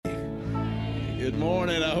Good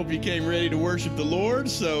morning. I hope you came ready to worship the Lord.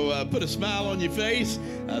 So put a smile on your face,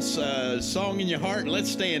 a song in your heart, and let's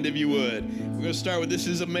stand if you would. We're going to start with This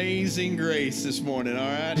Is Amazing Grace this morning. All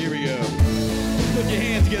right, here we go. Put your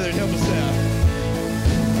hands together and help us out.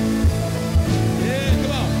 Yeah,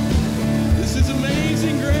 come on. This is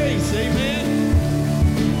Amazing Grace. Amen.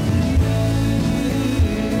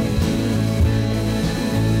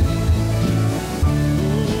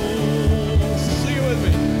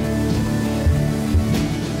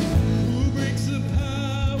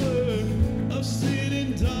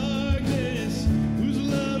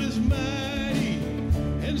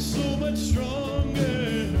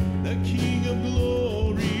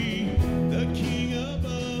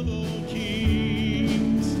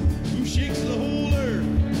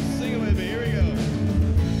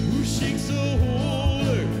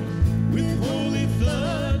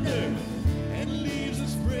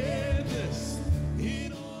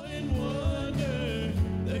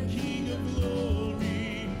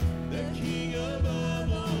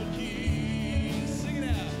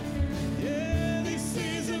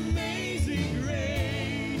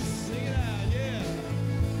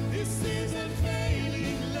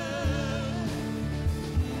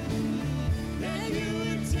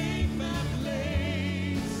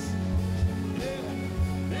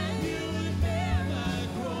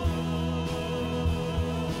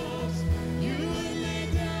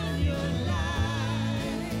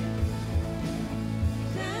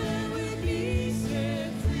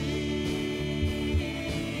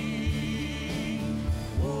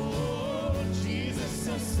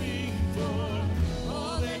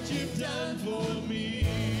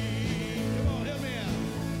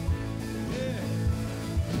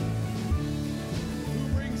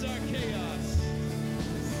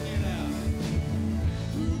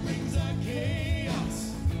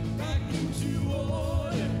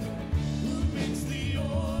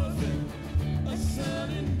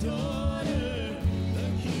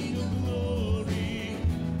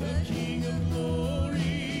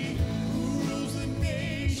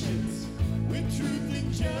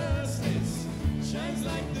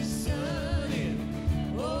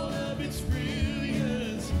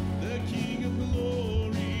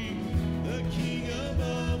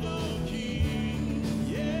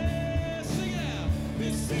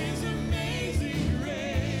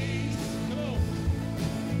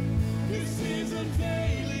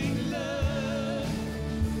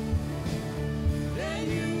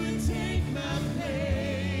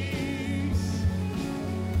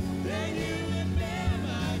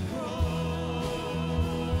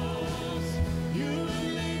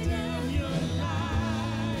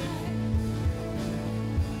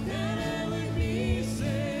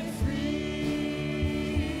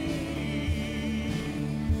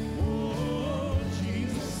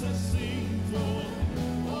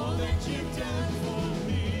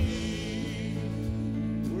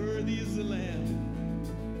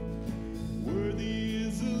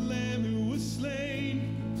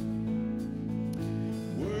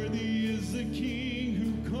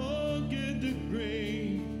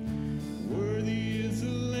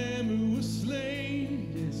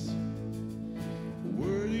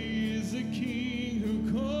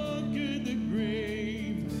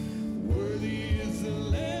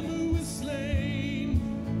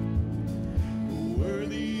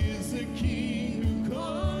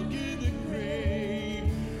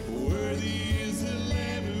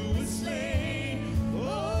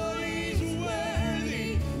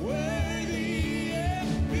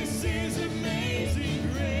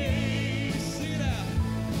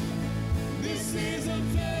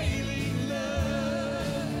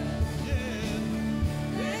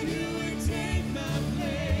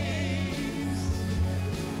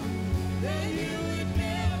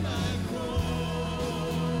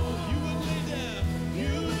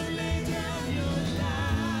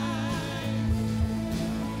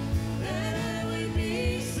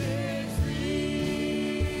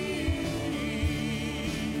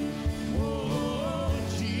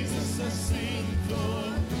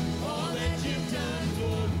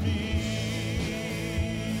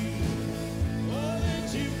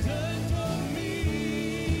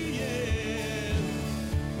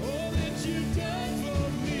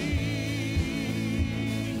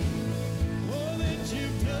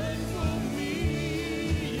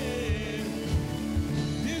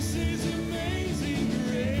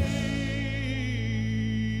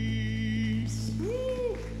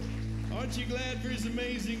 Aren't you glad for His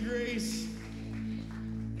amazing grace?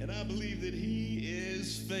 And I believe that He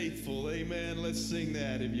is faithful. Amen. Let's sing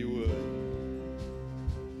that if you would.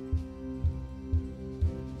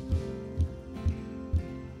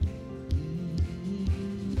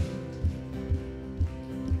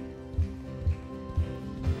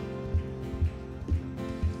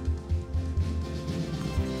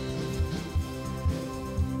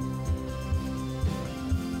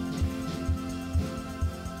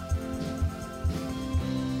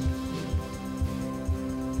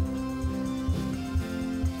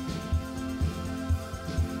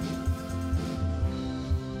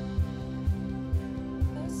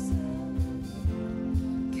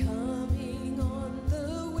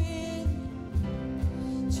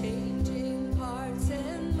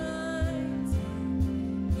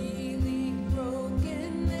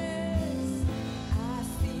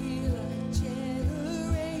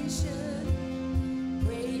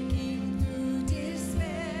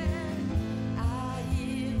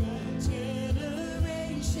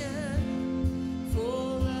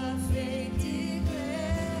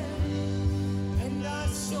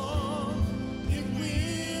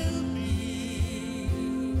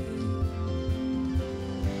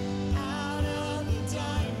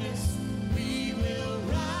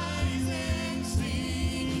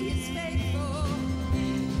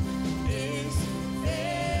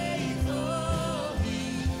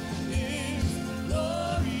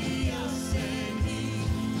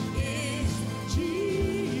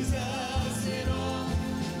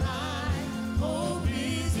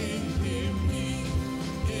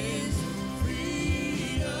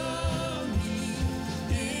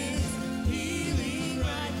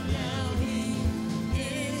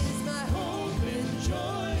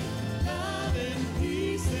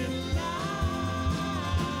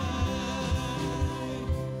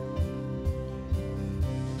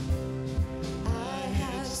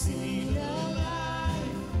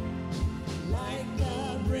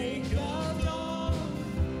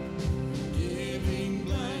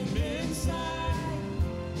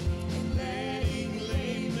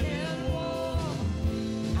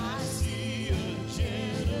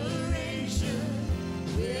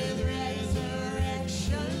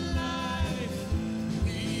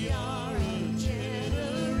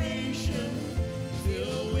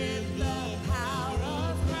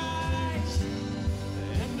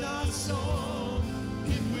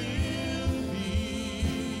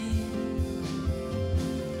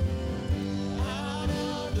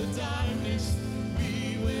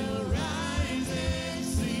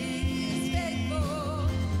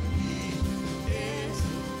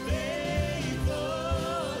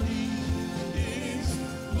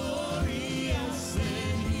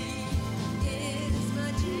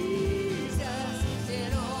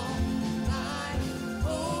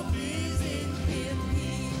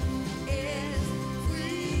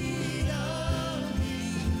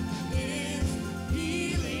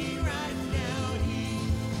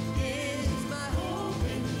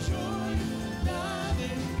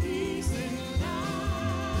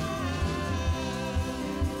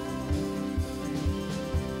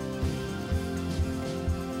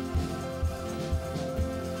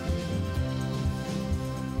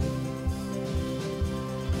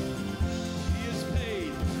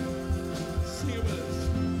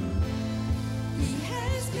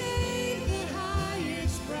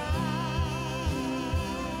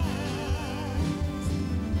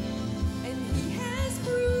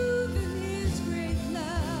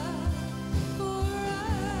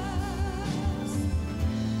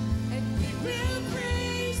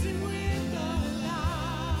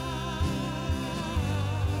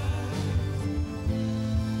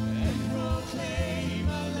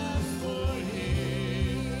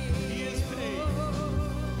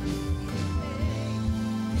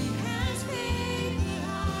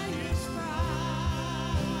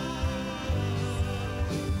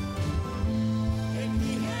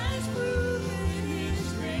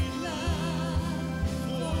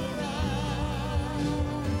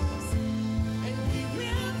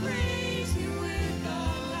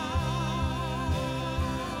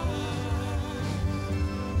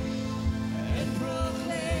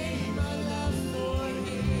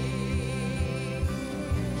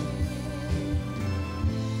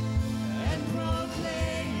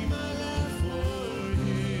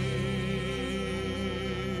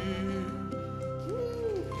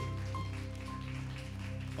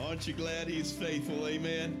 Aren't you glad he's faithful?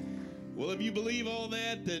 Amen. Well, if you believe all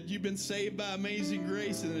that you've been saved by amazing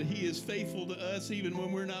grace and that he is faithful to us even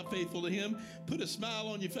when we're not faithful to him, put a smile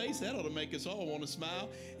on your face. That ought to make us all want to smile.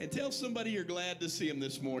 And tell somebody you're glad to see him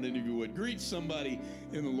this morning, if you would. Greet somebody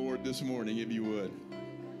in the Lord this morning, if you would.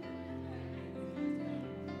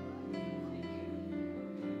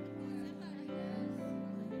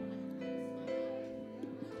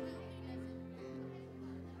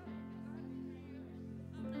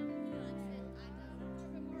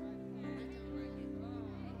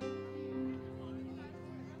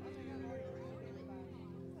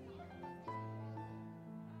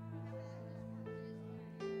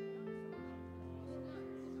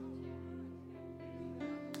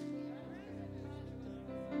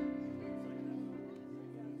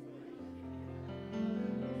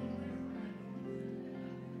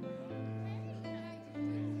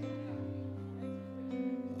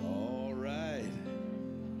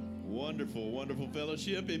 Wonderful, wonderful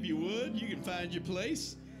fellowship. If you would, you can find your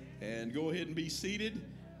place and go ahead and be seated.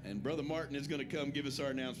 And Brother Martin is going to come give us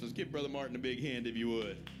our announcements. Give Brother Martin a big hand if you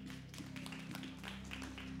would.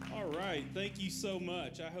 All right. Thank you so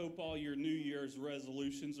much. I hope all your New Year's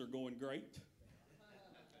resolutions are going great.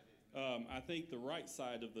 I think the right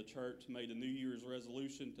side of the church made a New Year's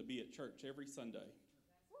resolution to be at church every Sunday.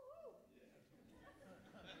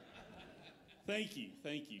 Thank you.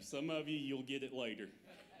 Thank you. Some of you, you'll get it later.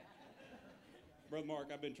 Brother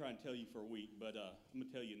Mark, I've been trying to tell you for a week, but I'm going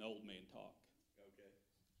to tell you an old man talk. Okay.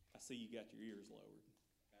 I see you got your ears lowered.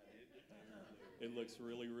 I did. It looks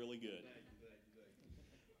really, really good. Thank you.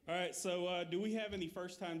 All right, so do we have any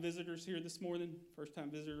first-time visitors here this morning?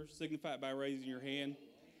 First-time visitors, signify it by raising your hand.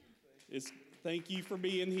 Thank you for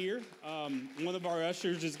being here. One of our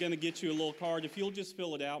ushers is going to get you a little card. If you'll just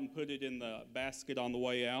fill it out and put it in the basket on the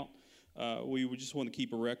way out, we would just want to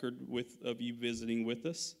keep a record of you visiting with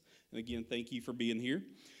us. And again, thank you for being here.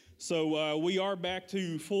 So we are back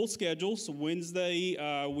to full schedule. So Wednesday,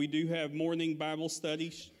 we do have morning Bible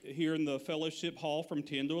study here in the fellowship hall from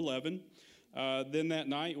 10 to 11. Then that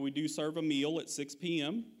night, we do serve a meal at 6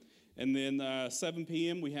 p.m. And then 7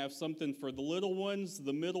 p.m., we have something for the little ones,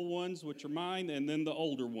 the middle ones, which are mine, and then the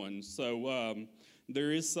older ones. So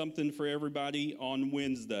there is something for everybody on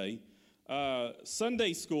Wednesday.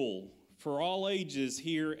 Sunday school for all ages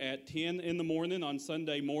here at 10 in the morning on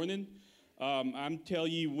Sunday morning. I'm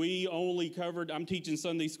telling you, I'm teaching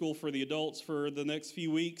Sunday school for the adults for the next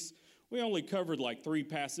few weeks. We only covered like 3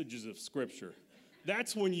 passages of Scripture.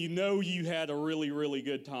 That's when you know you had a really, really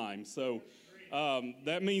good time. So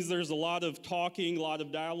that means there's a lot of talking, a lot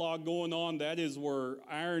of dialogue going on. That is where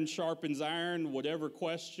iron sharpens iron. Whatever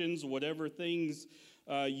questions, whatever things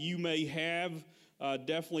you may have,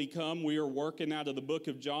 definitely come. We are working out of the book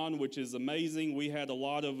of John, which is amazing. We had a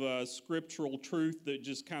lot of scriptural truth that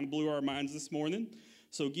just kind of blew our minds this morning.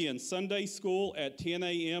 So again, Sunday school at 10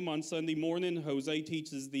 a.m. on Sunday morning. Jose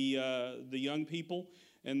teaches the young people.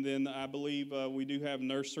 And then I believe we do have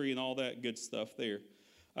nursery and all that good stuff there.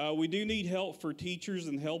 We do need help for teachers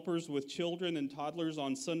and helpers with children and toddlers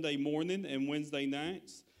on Sunday morning and Wednesday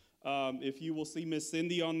nights. If you will see Miss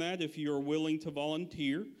Cindy on that, if you are willing to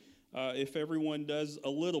volunteer. If everyone does a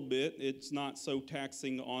little bit, it's not so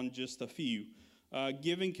taxing on just a few.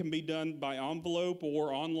 Giving can be done by envelope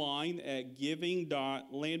or online at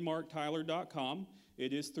giving.landmarktyler.com.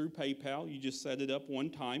 It is through PayPal. You just set it up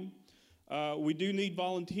one time. We do need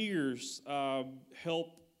volunteers, help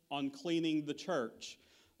on cleaning the church.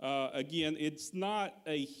 Again, it's not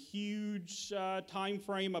a huge time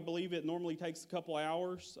frame. I believe it normally takes a couple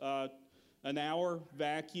hours. An hour,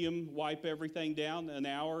 vacuum, wipe everything down. An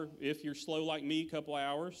hour, if you're slow like me, a couple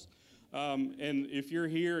hours. And if you're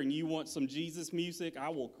here and you want some Jesus music, I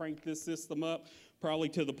will crank this system up, probably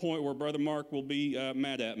to the point where Brother Mark will be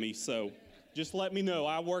mad at me. So just let me know.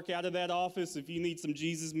 I work out of that office. If you need some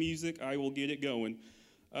Jesus music, I will get it going.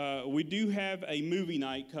 We do have a movie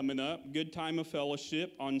night coming up, Good Time of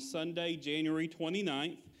Fellowship, on Sunday, January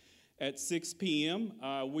 29th. At 6 p.m.,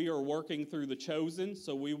 we are working through The Chosen,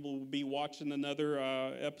 so we will be watching another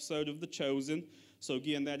episode of The Chosen. So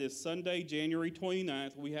again, that is Sunday, January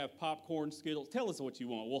 29th. We have popcorn, Skittles. Tell us what you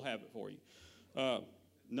want. We'll have it for you.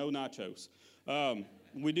 No nachos.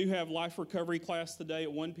 We do have life recovery class today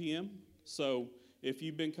at 1 p.m. So if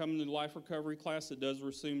you've been coming to the life recovery class, it does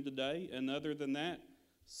resume today. And other than that,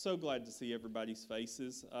 so glad to see everybody's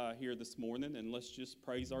faces here this morning, and let's just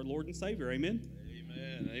praise our Lord and Savior. Amen.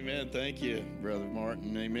 Amen. Amen. Thank you, Brother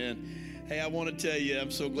Martin. Amen. Hey, I want to tell you, I'm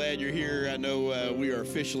so glad you're here. I know we are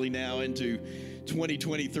officially now into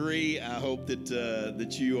 2023. I hope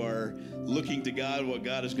that you are looking to God, what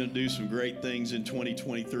God is going to do some great things in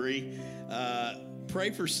 2023. pray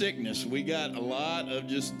for sickness. We got a lot of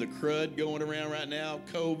just the crud going around right now.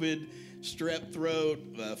 COVID, strep throat,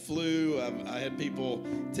 flu. I had people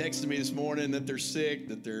texting me this morning that they're sick,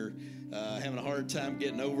 that they're having a hard time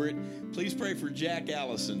getting over it. Please pray for Jack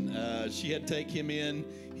Allison. She had to take him in.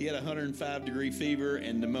 He had a 105-degree fever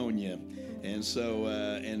and pneumonia. And so,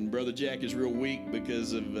 and Brother Jack is real weak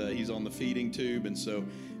because of he's on the feeding tube. And so,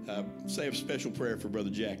 say a special prayer for Brother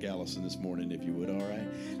Jack Allison this morning, if you would, all right?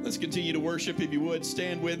 Let's continue to worship, if you would.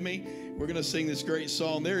 Stand with me. We're going to sing this great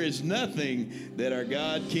song, There Is Nothing That Our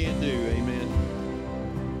God Can't Do. Amen.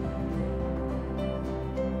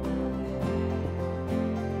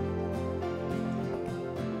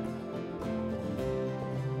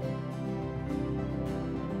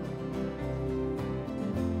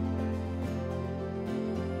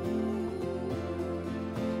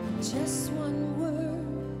 Just one word,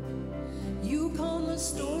 you calm the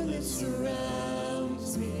storm that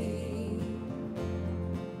surrounds me.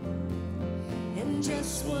 And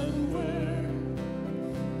just one word,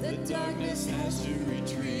 the darkness has to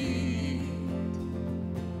retreat.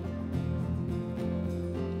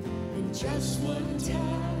 And just one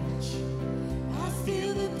touch, I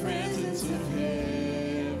feel the presence of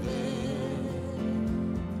heaven.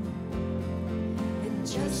 And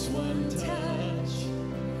just one touch,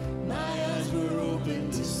 my eyes were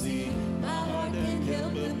open to see. My heart can't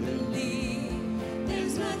help but believe.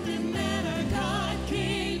 There's nothing that our God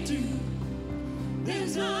can't do.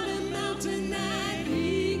 There's not a mountain that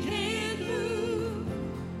He can't move.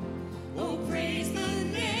 Oh, praise the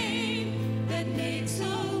name that makes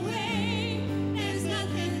a way. There's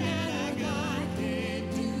nothing that our God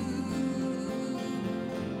can't do.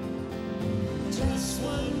 Just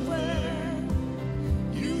one word,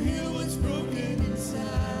 you heal what's broken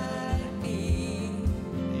inside.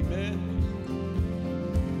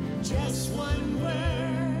 Just one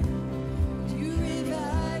word, you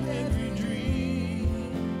revive every dream.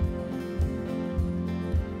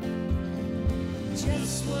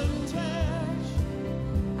 Just one touch,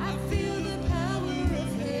 I feel the power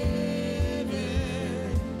of heaven.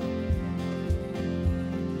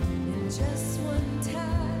 And just one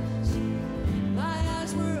touch, my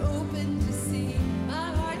eyes were open to see.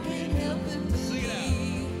 My heart can't help but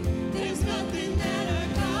believe. There's nothing that our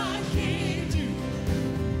God can't do.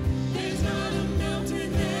 There's not a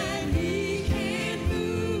mountain that He can't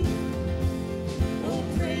move. Oh,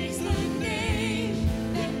 praise the name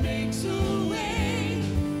that makes a way.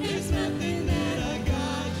 There's nothing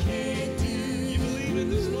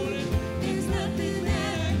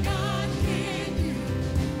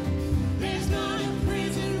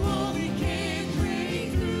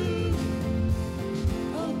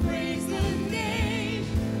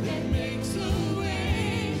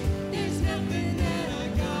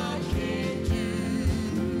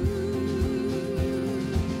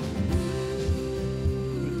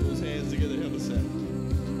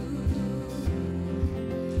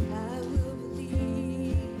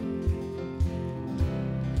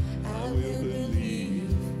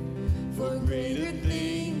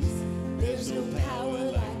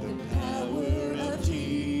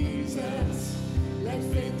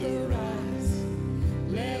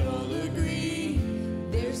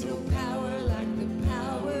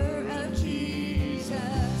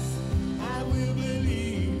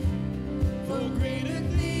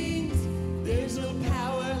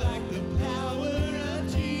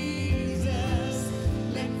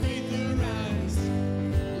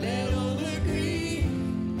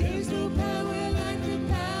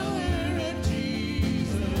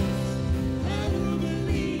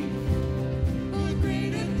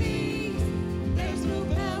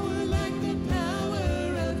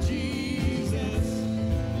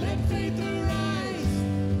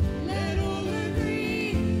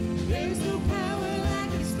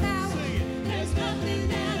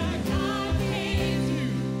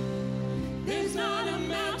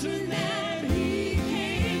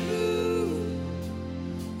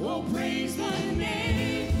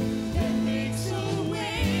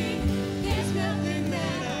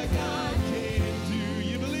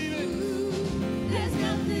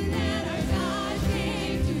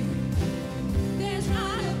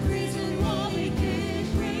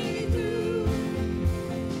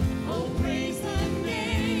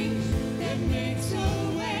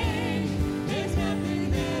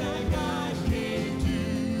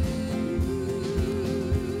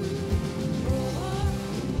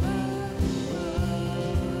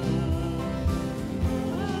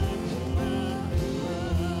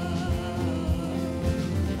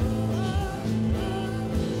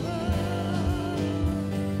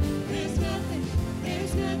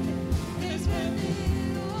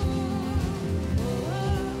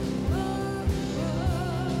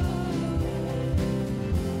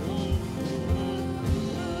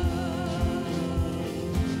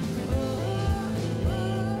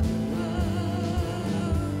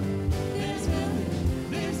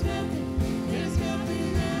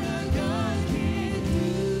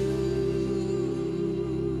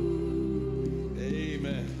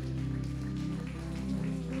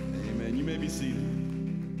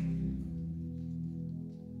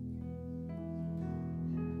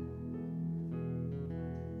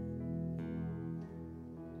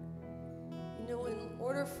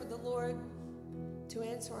order for the Lord to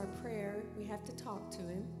answer our prayer, we have to talk to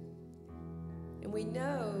him. And we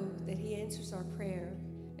know that he answers our prayer.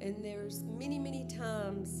 And there's many, many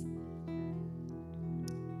times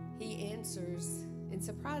he answers and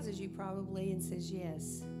surprises you probably and says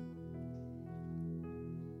yes.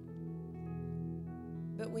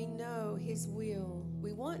 But we know his will.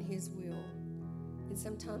 We want his will. And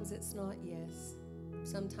sometimes it's not yes.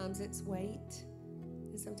 Sometimes it's wait.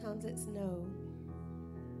 And sometimes it's no.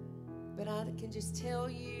 But I can just tell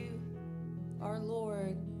you, our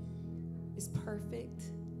Lord is perfect.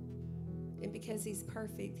 And because he's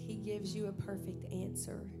perfect, he gives you a perfect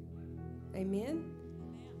answer. Amen?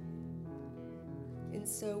 And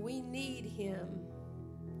so we need him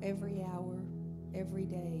every hour, every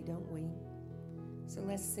day, don't we? So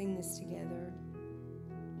let's sing this together.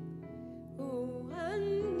 Oh, I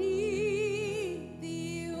need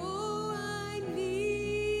thee, oh, I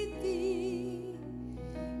need thee.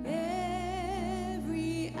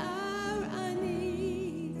 Every hour I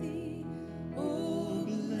need thee. Oh,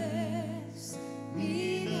 bless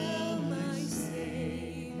me now, my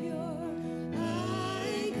Savior.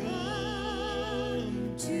 I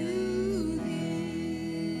come to thee.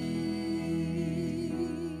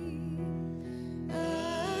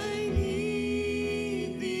 I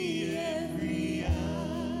need thee every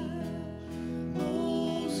hour.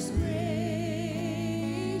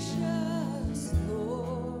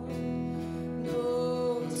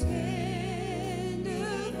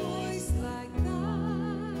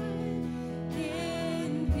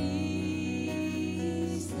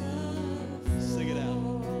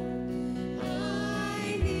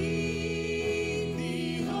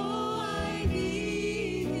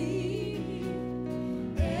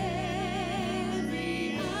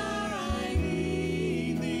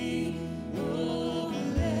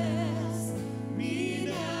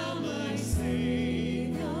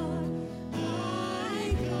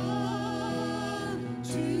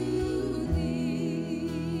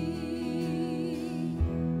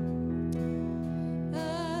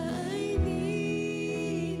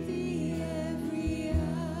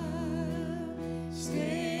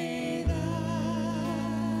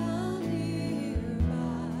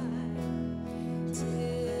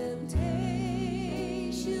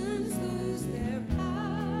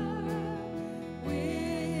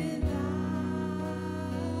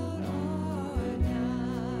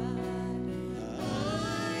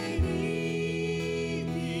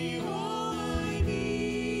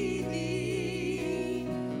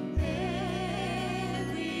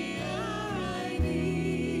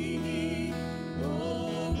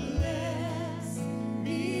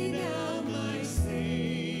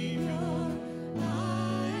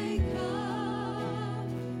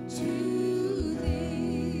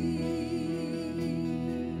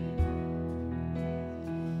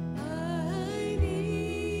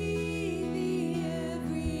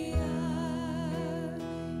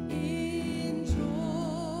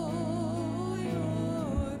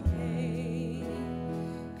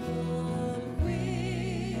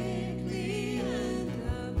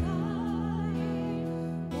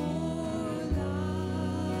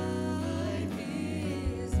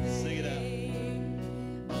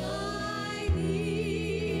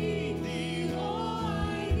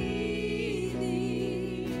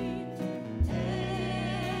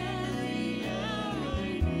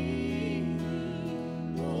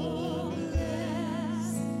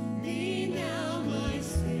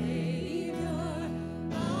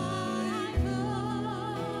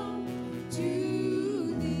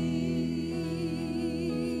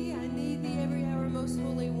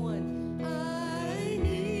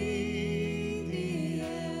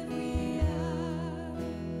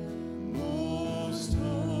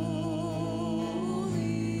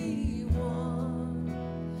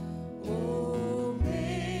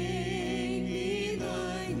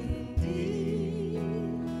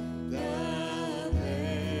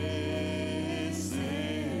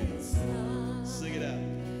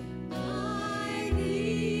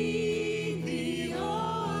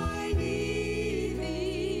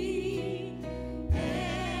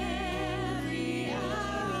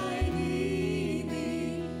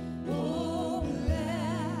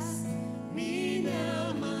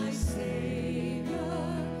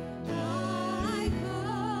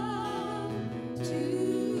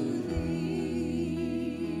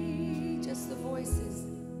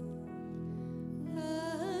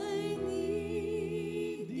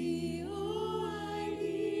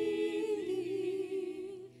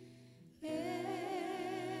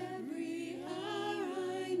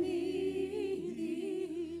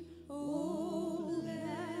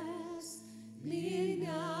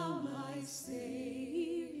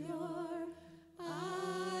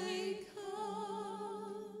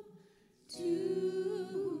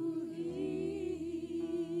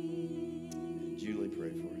 Julie pray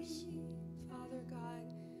for us? Father God,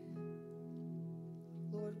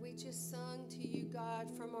 Lord, we just sung to you, God,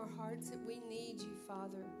 from our hearts that we need you,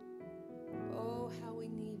 Father. Oh, how we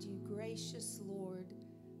need you, gracious Lord.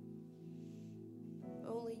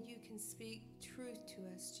 Only you can speak truth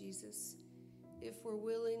to us, Jesus, if we're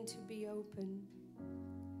willing to be open,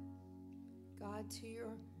 God, to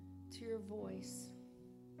your voice.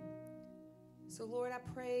 So, Lord, I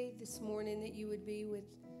pray this morning that you would be with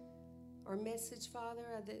our message, Father,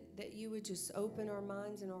 that you would just open our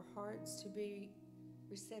minds and our hearts to be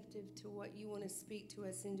receptive to what you want to speak to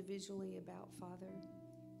us individually about, Father.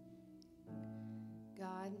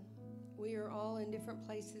 God, we are all in different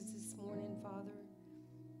places this morning, Father,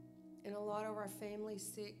 and a lot of our families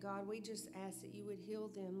sick. God, we just ask that you would heal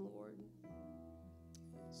them, Lord.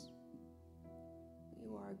 Yes.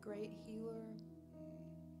 You are a great healer.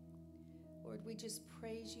 Lord, we just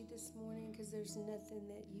praise you this morning because there's nothing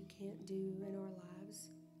that you can't do in our lives.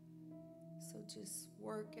 So just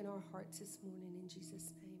work in our hearts this morning. In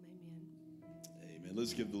Jesus' name, amen. Amen.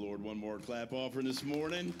 Let's give the Lord one more clap offering this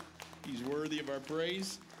morning. He's worthy of our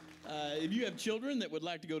praise. If you have children that would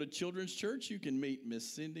like to go to children's church, you can meet Miss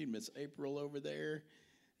Cindy and Miss April over there.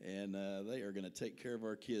 And they are going to take care of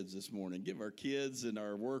our kids this morning. Give our kids and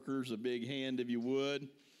our workers a big hand if you would.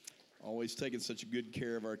 Always taking such a good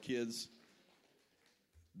care of our kids.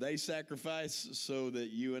 They sacrifice so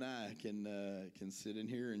that you and I can sit in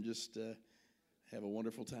here and just have a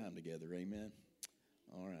wonderful time together. Amen.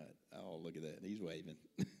 All right. Oh, look at that. He's waving.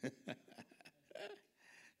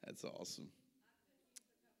 That's awesome.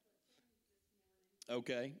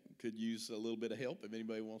 Okay. Could use a little bit of help if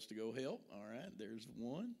anybody wants to go help. All right. There's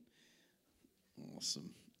one. Awesome.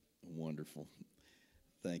 Wonderful.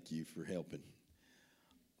 Thank you for helping.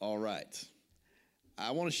 All right.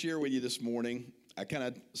 I want to share with you this morning. I kind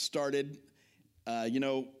of started,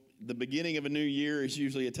 the beginning of a new year is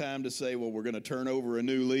usually a time to say, well, we're going to turn over a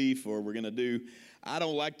new leaf, or we're going to do, I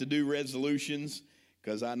don't like to do resolutions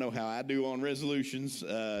because I know how I do on resolutions.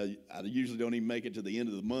 I usually don't even make it to the end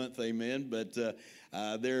of the month, amen. But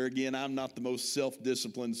there again, I'm not the most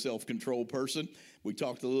self-disciplined, self-controlled person. We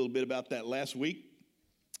talked a little bit about that last week.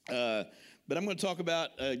 But I'm going to talk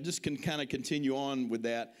about, just can kind of continue on with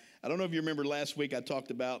that. I don't know if you remember last week I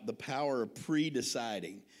talked about the power of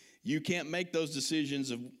pre-deciding. You can't make those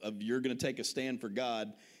decisions of you're going to take a stand for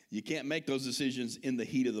God. You can't make those decisions in the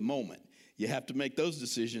heat of the moment. You have to make those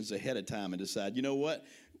decisions ahead of time and decide, you know what,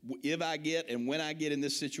 if I get and when I get in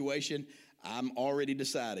this situation, I'm already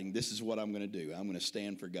deciding this is what I'm going to do. I'm going to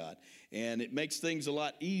stand for God. And it makes things a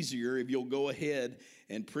lot easier if you'll go ahead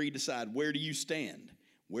and pre-decide, where do you stand?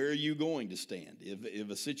 Where are you going to stand?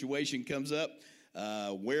 If a situation comes up,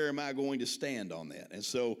 where am I going to stand on that? And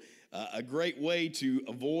so a great way to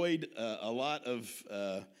avoid a lot of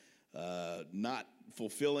not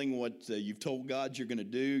fulfilling what you've told God you're going to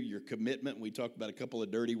do, your commitment. We talked about a couple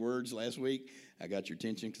of dirty words last week. I got your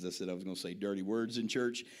attention because I said I was going to say dirty words in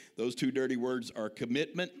church. Those two dirty words are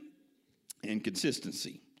commitment and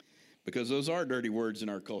consistency. Because those are dirty words in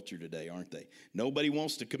our culture today, aren't they? Nobody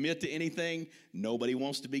wants to commit to anything. Nobody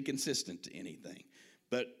wants to be consistent to anything.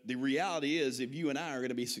 But the reality is, if you and I are going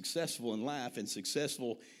to be successful in life and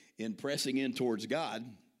successful in pressing in towards God,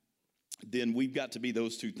 then we've got to be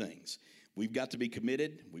those two things. We've got to be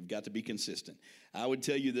committed. We've got to be consistent. I would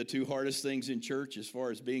tell you the two hardest things in church as far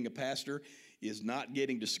as being a pastor is not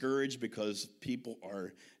getting discouraged because people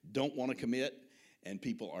don't want to commit and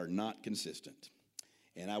people are not consistent.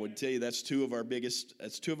 And I would tell you that's two of our biggest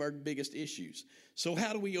issues. So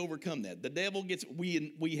how do we overcome that? The devil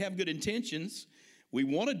we have good intentions. We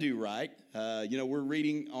want to do right. We're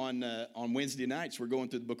reading on Wednesday nights. We're going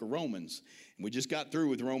through the book of Romans. And we just got through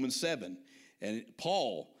with Romans 7. And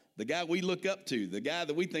Paul, the guy we look up to, the guy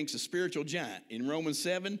that we think is a spiritual giant, in Romans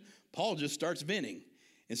 7, Paul just starts venting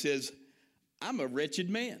and says, I'm a wretched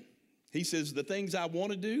man. He says, the things I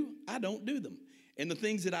want to do, I don't do them. And the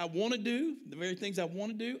things that I want to do, the very things I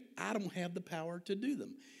want to do, I don't have the power to do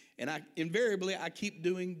them. And I keep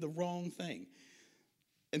doing the wrong thing.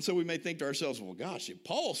 And so we may think to ourselves, well, gosh, if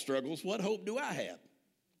Paul struggles, what hope do I have?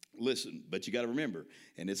 Listen, but you got to remember,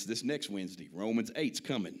 and it's this next Wednesday, Romans 8's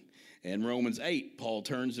coming. And Romans 8, Paul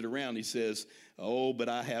turns it around. He says, oh, but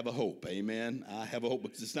I have a hope. Amen. I have a hope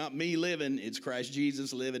because it's not me living. It's Christ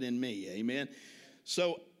Jesus living in me. Amen.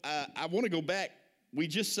 So I want to go back. We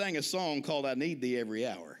just sang a song called I Need Thee Every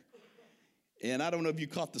Hour. And I don't know if you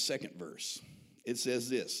caught the second verse. It says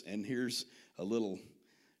this, and here's a little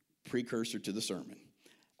precursor to the sermon.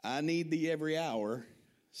 I need thee every hour,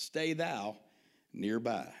 stay thou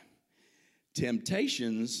nearby.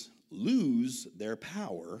 Temptations lose their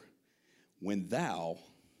power when thou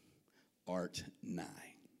art nigh.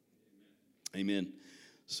 Amen.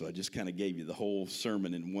 So I just kind of gave you the whole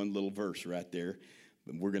sermon in one little verse right there.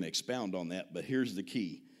 But we're going to expound on that. But here's the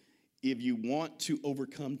key. If you want to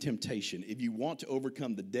overcome temptation, if you want to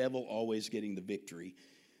overcome the devil always getting the victory,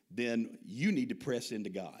 then you need to press into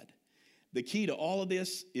God. The key to all of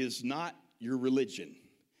this is not your religion.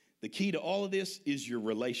 The key to all of this is your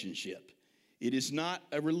relationship. It is not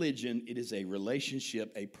a religion. It is a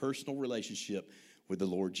relationship, a personal relationship with the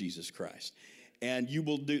Lord Jesus Christ. And you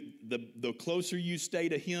will do, the closer you stay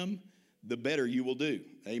to him, the better you will do.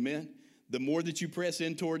 Amen? The more that you press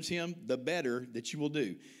in towards him, the better that you will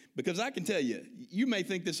do. Because I can tell you, you may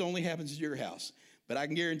think this only happens at your house, but I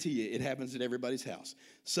can guarantee you it happens at everybody's house.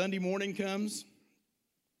 Sunday morning comes,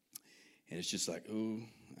 and it's just like, oh,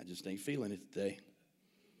 I just ain't feeling it today.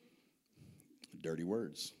 Dirty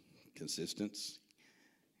words, consistency,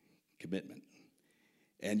 commitment.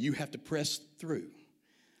 And you have to press through.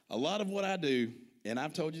 A lot of what I do, and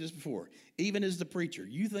I've told you this before, even as the preacher,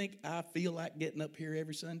 you think I feel like getting up here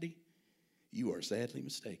every Sunday? You are sadly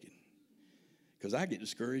mistaken. Because I get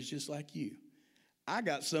discouraged just like you. I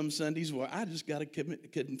got some Sundays where I just got to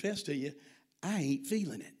confess to you, I ain't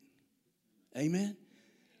feeling it. Amen?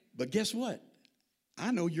 But guess what?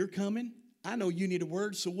 I know you're coming. I know you need a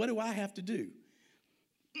word, so what do I have to do?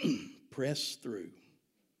 Press through.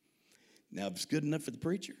 Now, if it's good enough for the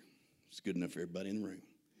preacher, it's good enough for everybody in the room.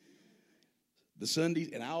 The Sundays,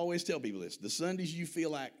 and I always tell people this, the Sundays you feel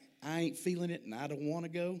like I ain't feeling it and I don't want to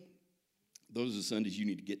go, those are the Sundays you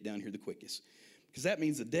need to get down here the quickest. Because that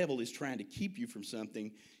means the devil is trying to keep you from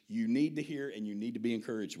something you need to hear and you need to be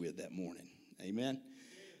encouraged with that morning. Amen?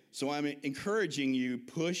 So I'm encouraging you,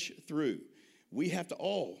 push through. We have to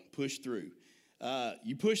all push through.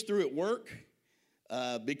 You push through at work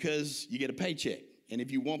because you get a paycheck. And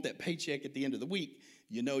if you want that paycheck at the end of the week,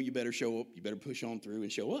 you know you better show up. You better push on through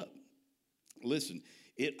and show up. Listen,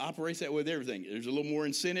 it operates that way with everything. There's a little more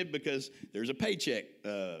incentive because there's a paycheck,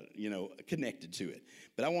 connected to it.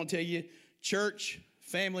 But I want to tell you, church,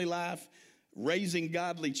 family life, raising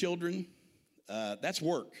godly children, that's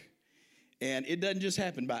work. And it doesn't just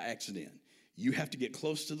happen by accident. You have to get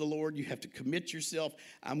close to the Lord. You have to commit yourself.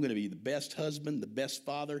 I'm going to be the best husband, the best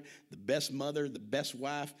father, the best mother, the best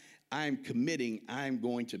wife. I'm committing. I'm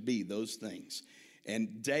going to be those things.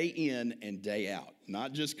 And day in and day out,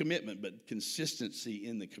 not just commitment, but consistency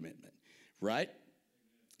in the commitment, right?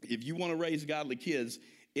 If you want to raise godly kids,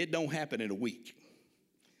 it don't happen in a week.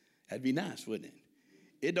 That'd be nice, wouldn't it?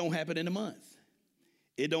 It don't happen in a month.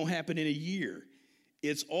 It don't happen in a year.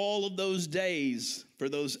 It's all of those days for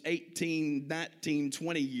those 18, 19,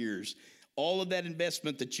 20 years, all of that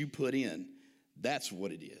investment that you put in, that's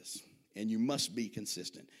what it is. And you must be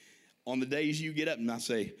consistent. On the days you get up and I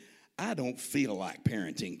say, I don't feel like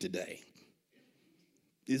parenting today.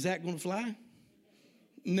 Is that going to fly?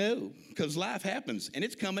 No, because life happens and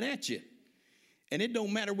it's coming at you. And it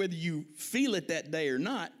don't matter whether you feel it that day or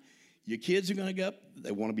not. Your kids are going to go up.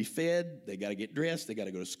 They want to be fed. They got to get dressed. They got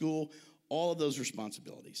to go to school. All of those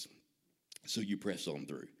responsibilities. So you press on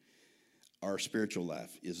through. Our spiritual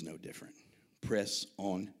life is no different. Press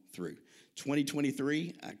on through.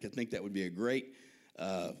 2023, I think that would be a great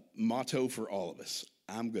motto for all of us.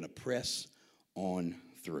 I'm going to press on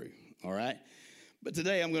through. All right? But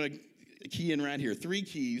today I'm going to key in right here. 3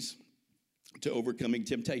 keys to overcoming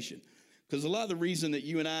temptation. Because a lot of the reason that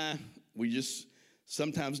you and I, we just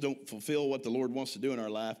sometimes don't fulfill what the Lord wants to do in our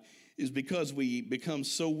life is because we become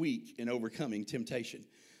so weak in overcoming temptation.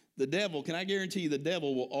 The devil, can I guarantee you, the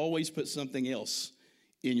devil will always put something else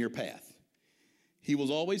in your path. He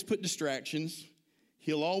will always put distractions.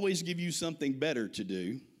 He'll always give you something better to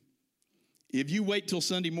do. If you wait till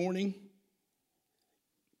Sunday morning,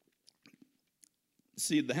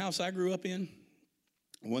 see, the house I grew up in,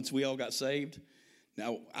 once we all got saved,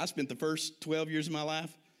 now I spent the first 12 years of my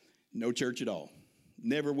life, no church at all.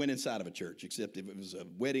 Never went inside of a church except if it was a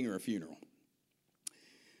wedding or a funeral.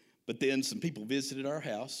 But then some people visited our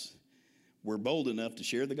house, were bold enough to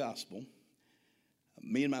share the gospel.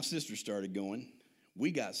 Me and my sister started going.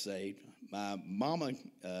 We got saved. My mama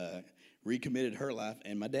recommitted her life,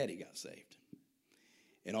 and my daddy got saved.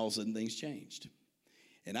 And all of a sudden, things changed.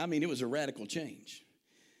 And I mean, it was a radical change.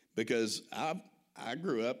 Because I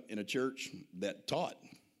grew up in a church that taught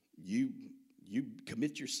you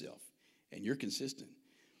commit yourself. And you're consistent.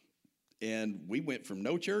 And we went from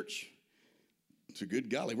no church to good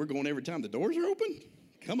golly, we're going every time the doors are open.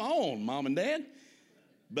 Come on, Mom and Dad.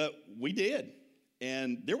 But we did.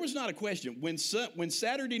 And there was not a question. When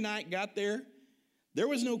Saturday night got there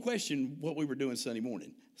was no question what we were doing Sunday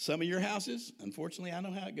morning. Some of your houses, unfortunately, I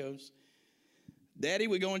know how it goes. Daddy,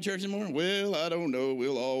 we going to church in the morning? Well, I don't know.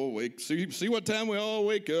 We'll all see what time we all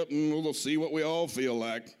wake up, and we'll see what we all feel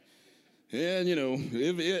like. And,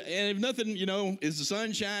 if nothing, is the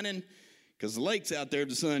sun shining? Because the lake's out there if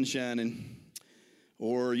the sun's shining.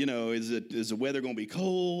 Or, is the weather going to be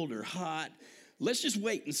cold or hot? Let's just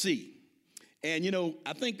wait and see. And,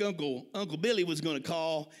 I think Uncle Billy was going to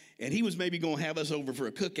call, and he was maybe going to have us over for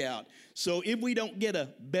a cookout. So if we don't get a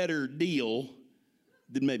better deal,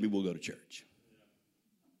 then maybe we'll go to church.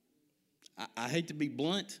 I hate to be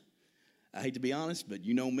blunt. I hate to be honest, but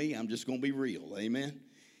you know me, I'm just going to be real. Amen?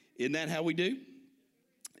 Isn't that how we do?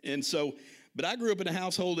 And so, but I grew up in a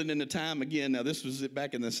household and in a time, again, now this was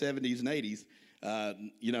back in the 70s and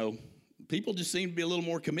 80s, people just seemed to be a little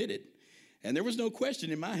more committed. And there was no question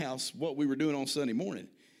in my house what we were doing on Sunday morning.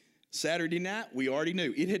 Saturday night, we already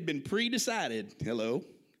knew. It had been pre-decided. Hello?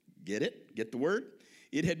 Get it? Get the word?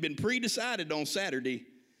 It had been pre-decided on Saturday.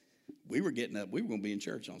 We were getting up. We were going to be in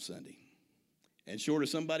church on Sunday. And short of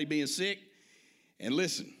somebody being sick, and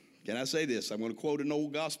listen, can I say this? I'm going to quote an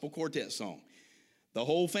old gospel quartet song. The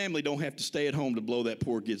whole family don't have to stay at home to blow that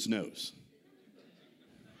poor kid's nose.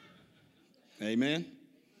 Amen?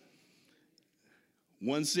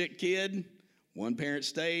 One sick kid, one parent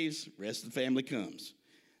stays, rest of the family comes.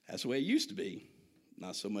 That's the way it used to be.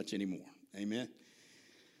 Not so much anymore. Amen?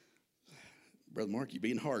 Brother Mark, you're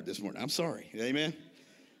being hard this morning. I'm sorry. Amen?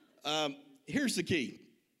 Here's the key.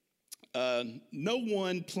 No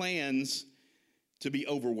one plans to be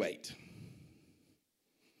overweight.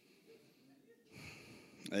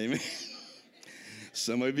 Amen.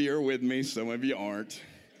 Some of you are with me, some of you aren't.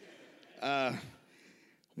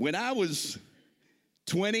 When I was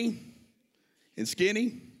 20 and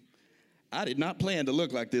skinny, I did not plan to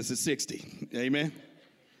look like this at 60. Amen.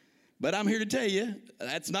 But I'm here to tell you,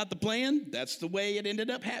 that's not the plan. That's the way it ended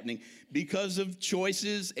up happening because of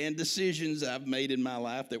choices and decisions I've made in my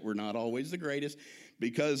life that were not always the greatest.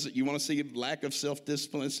 Because you want to see lack of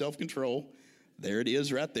self-discipline and self-control. There it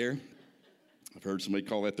is right there. I've heard somebody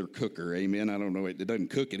call that their cooker. Amen. I don't know. It doesn't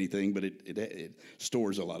cook anything, but it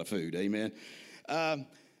stores a lot of food. Amen. I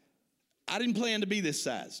didn't plan to be this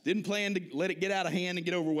size. Didn't plan to let it get out of hand and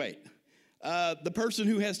get overweight. The person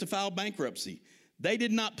who has to file bankruptcy, they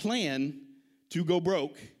did not plan to go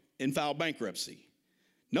broke and file bankruptcy.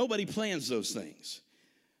 Nobody plans those things.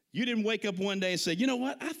 You didn't wake up one day and say, you know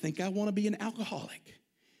what? I think I want to be an alcoholic.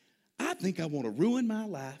 I think I want to ruin my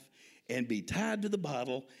life and be tied to the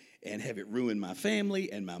bottle and have it ruin my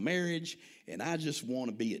family and my marriage, and I just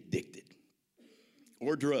want to be addicted.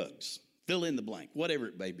 Or drugs. Fill in the blank, whatever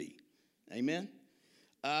it may be. Amen?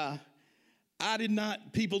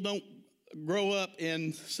 People don't grow up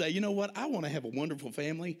and say, you know what, I want to have a wonderful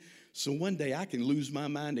family, so one day I can lose my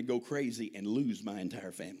mind and go crazy and lose my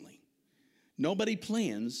entire family. Nobody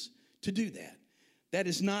plans to do that. That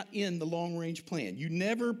is not in the long-range plan. You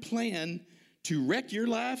never plan to wreck your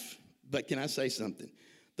life, but can I say something?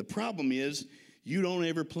 The problem is you don't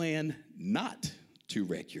ever plan not to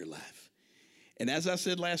wreck your life. And as I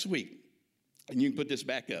said last week, and you can put this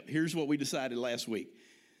back up, here's what we decided last week.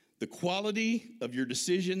 The quality of your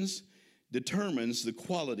decisions determines the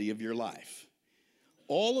quality of your life.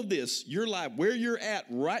 All of this, your life, where you're at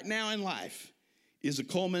right now in life, is a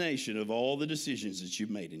culmination of all the decisions that you've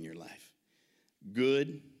made in your life.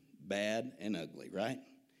 Good, bad, and ugly, right?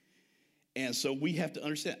 And so we have to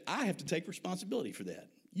understand, I have to take responsibility for that.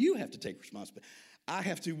 You have to take responsibility. I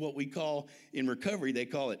have to, what we call in recovery, they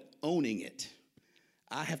call it owning it.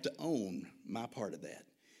 I have to own my part of that.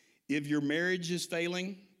 If your marriage is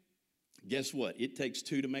failing, guess what? It takes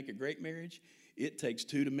two to make a great marriage. It takes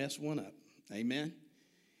two to mess one up. Amen?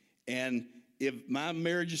 And if my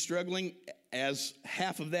marriage is struggling, as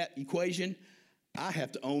half of that equation, I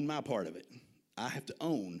have to own my part of it. I have to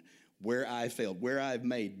own where I failed, where I've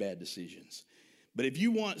made bad decisions. But if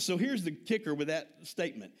you want, so here's the kicker with that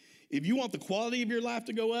statement. If you want the quality of your life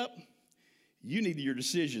to go up, you need your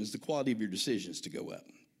decisions, the quality of your decisions to go up.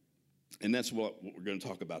 And that's what we're going to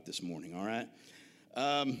talk about this morning, all right?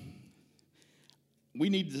 We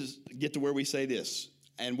need to get to where we say this,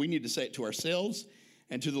 and we need to say it to ourselves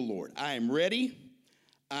and to the Lord. I am ready.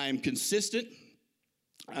 I am consistent.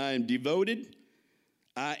 I am devoted.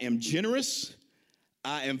 I am generous.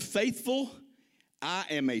 I am faithful. I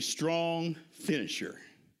am a strong finisher.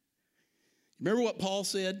 Remember what Paul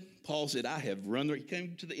said? Paul said, he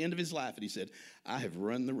came to the end of his life and he said, I have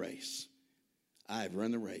run the race. I have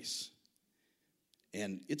run the race.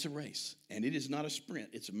 And it's a race. And it is not a sprint,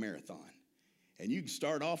 it's a marathon. And you can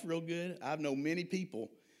start off real good. I've known many people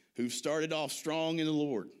who've started off strong in the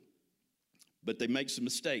Lord, but they make some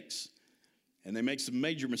mistakes. And they make some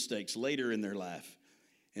major mistakes later in their life.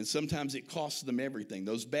 And sometimes it costs them everything.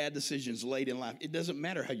 Those bad decisions late in life, it doesn't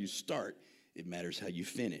matter how you start. It matters how you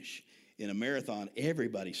finish. In a marathon,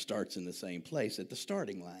 everybody starts in the same place at the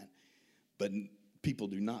starting line. But people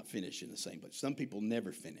do not finish in the same place. Some people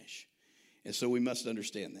never finish. And so we must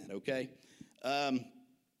understand that, okay?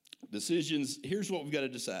 Decisions, here's what we've got to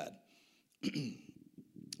decide.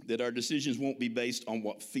 That our decisions won't be based on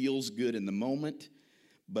what feels good in the moment,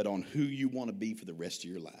 but on who you want to be for the rest of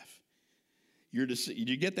your life. You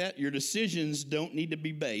get that? Your decisions don't need to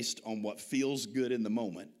be based on what feels good in the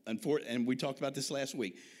moment. And we talked about this last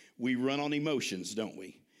week. We run on emotions, don't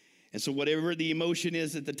we? And so whatever the emotion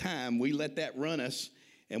is at the time, we let that run us,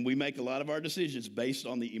 and we make a lot of our decisions based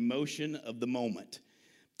on the emotion of the moment.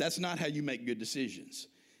 That's not how you make good decisions.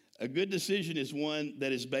 A good decision is one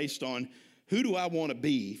that is based on, who do I want to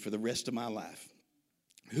be for the rest of my life?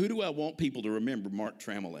 Who do I want people to remember Mark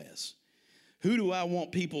Trammell as? Who do I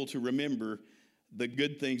want people to remember the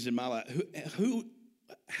good things in my life?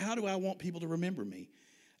 How do I want people to remember me?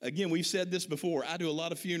 Again, we've said this before. I do a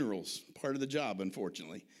lot of funerals, part of the job,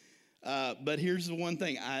 unfortunately. But here's the one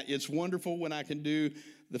thing. It's wonderful when I can do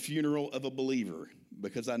the funeral of a believer,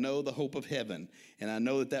 because I know the hope of heaven, and I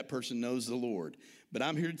know that person knows the Lord. But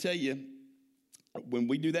I'm here to tell you, when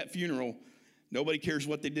we do that funeral, nobody cares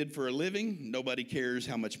what they did for a living. Nobody cares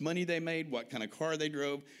how much money they made, what kind of car they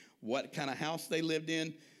drove, what kind of house they lived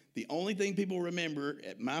in. The only thing people remember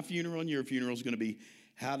at my funeral and your funeral is going to be,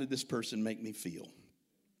 how did this person make me feel?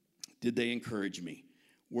 Did they encourage me?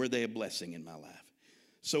 Were they a blessing in my life?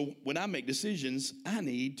 So when I make decisions, I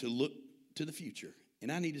need to look to the future.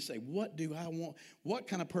 And I need to say, what do I want? What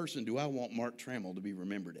kind of person do I want Mark Trammell to be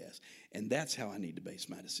remembered as? And that's how I need to base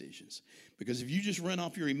my decisions. Because if you just run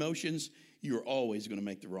off your emotions, you're always going to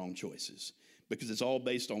make the wrong choices. Because it's all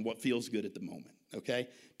based on what feels good at the moment. Okay?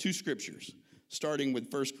 2 scriptures, starting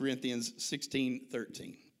with 1 Corinthians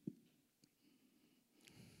 16:13.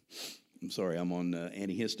 I'm sorry, I'm on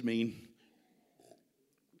antihistamine.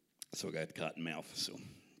 So I got cotton mouth. So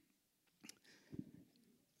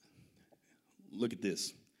look at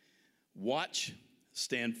this. Watch,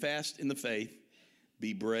 stand fast in the faith,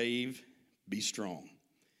 be brave, be strong.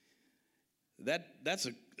 That's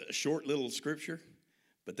a short little scripture,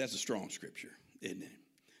 but that's a strong scripture, isn't it?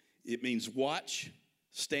 It means watch,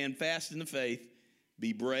 stand fast in the faith,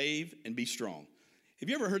 be brave, and be strong. Have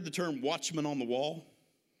you ever heard the term watchman on the wall?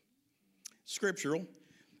 Scriptural.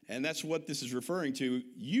 And that's what this is referring to.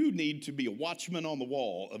 You need to be a watchman on the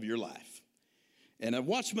wall of your life. And a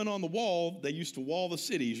watchman on the wall, they used to wall the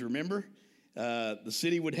cities, remember? The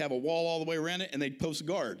city would have a wall all the way around it, and they'd post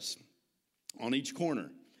guards on each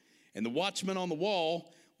corner. And the watchman on the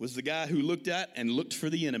wall was the guy who looked at and looked for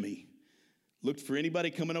the enemy. Looked for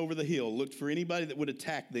anybody coming over the hill. Looked for anybody that would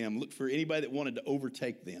attack them. Looked for anybody that wanted to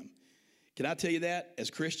overtake them. Can I tell you that? As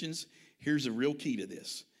Christians, here's a real key to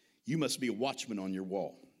this. You must be a watchman on your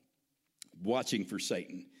wall, watching for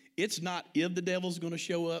Satan. It's not if the devil's going to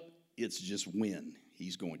show up, it's just when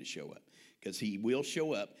he's going to show up. Because he will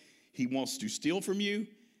show up. He wants to steal from you,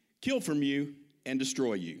 kill from you, and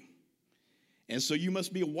destroy you. And so you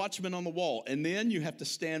must be a watchman on the wall. And then you have to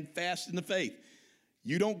stand fast in the faith.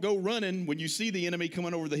 You don't go running when you see the enemy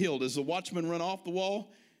coming over the hill. Does the watchman run off the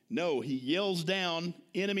wall? No, he yells down,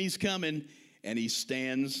 enemy's coming, and he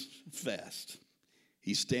stands fast.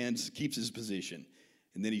 He stands, keeps his position.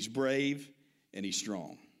 And then he's brave and he's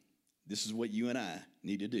strong. This is what you and I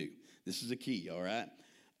need to do. This is a key, all right?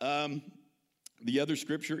 The other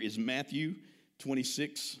scripture is Matthew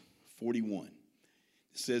 26:41. It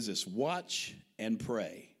says this, watch and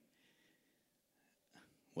pray.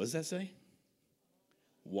 What does that say?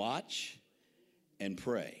 Watch and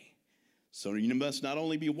pray. So you must not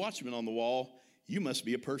only be a watchman on the wall, you must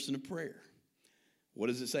be a person of prayer. What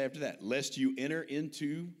does it say after that? Lest you enter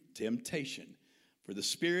into temptation. For the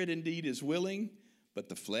spirit indeed is willing, but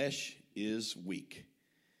the flesh is weak.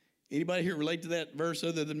 Anybody here relate to that verse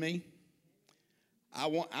other than me?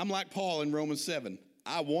 I'm like Paul in Romans 7.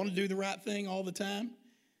 I want to do the right thing all the time,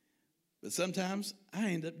 but sometimes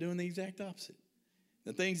I end up doing the exact opposite.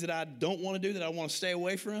 The things that I don't want to do, that I want to stay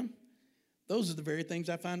away from, those are the very things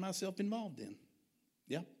I find myself involved in.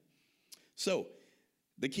 Yeah. So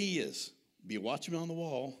the key is be a watchman on the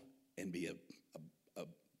wall and be a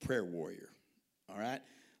prayer warrior. All right?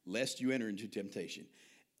 Lest you enter into temptation.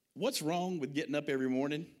 What's wrong with getting up every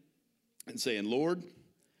morning and saying, Lord,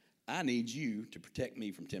 I need you to protect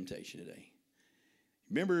me from temptation today?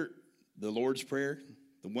 Remember the Lord's Prayer?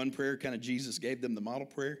 The one prayer kind of Jesus gave them, the model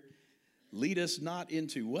prayer? Lead us not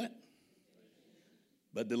into what?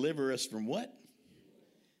 But deliver us from what?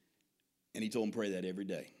 And he told them pray that every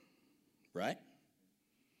day. Right?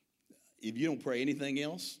 if you don't pray anything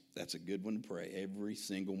else, that's a good one to pray every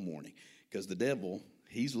single morning. Because the devil,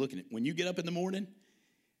 he's looking at, when you get up in the morning,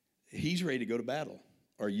 he's ready to go to battle.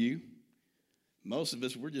 Are you? Most of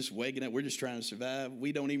us, we're just waking up. We're just trying to survive.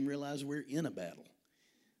 We don't even realize we're in a battle.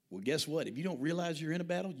 Well, guess what? If you don't realize you're in a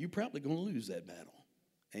battle, you're probably going to lose that battle.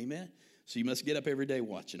 Amen? So you must get up every day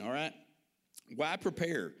watching, all right? Why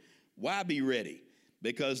prepare? Why be ready?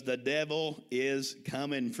 Because the devil is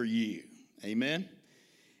coming for you. Amen?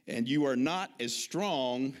 And you are not as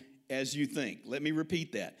strong as you think. Let me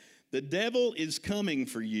repeat that. The devil is coming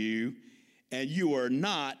for you, and you are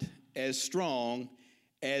not as strong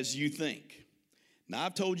as you think. Now,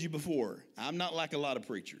 I've told you before, I'm not like a lot of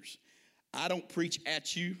preachers. I don't preach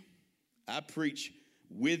at you. I preach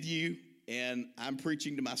with you, and I'm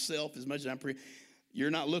preaching to myself as much as I'm preaching.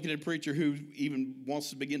 You're not looking at a preacher who even wants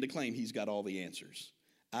to begin to claim he's got all the answers.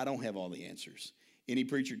 I don't have all the answers. Any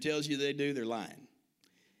preacher tells you they do, they're lying.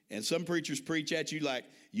 And some preachers preach at you like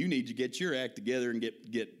you need to get your act together and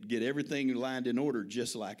get everything lined in order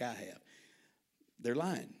just like I have. They're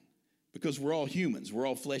lying because we're all humans. We're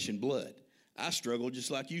all flesh and blood. I struggle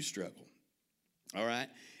just like you struggle. All right?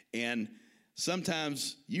 And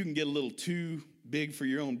sometimes you can get a little too big for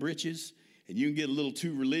your own britches, and you can get a little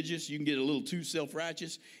too religious. You can get a little too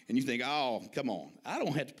self-righteous, and you think, oh, come on. I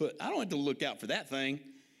don't have to look out for that thing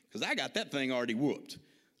because I got that thing already whooped.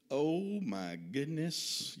 Oh, my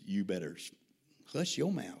goodness, you better hush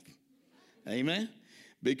your mouth. Amen?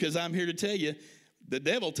 Because I'm here to tell you, the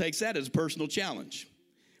devil takes that as a personal challenge.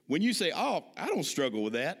 When you say, oh, I don't struggle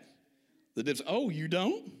with that, the devil says, oh, you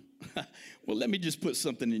don't? Well, let me just put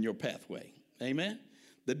something in your pathway. Amen?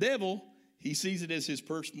 The devil, he sees it as his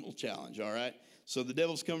personal challenge, all right? So the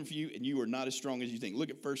devil's coming for you, and you are not as strong as you think. Look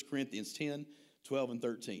at 1 Corinthians 10, 12, and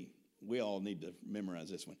 13. We all need to memorize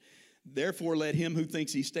this one. Therefore, let him who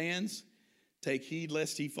thinks he stands take heed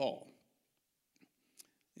lest he fall.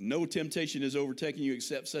 No temptation is overtaking you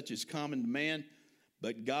except such as common to man,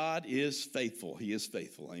 but God is faithful. He is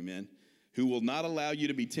faithful, amen, who will not allow you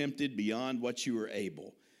to be tempted beyond what you are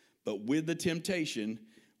able, but with the temptation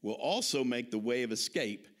will also make the way of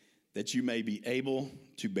escape that you may be able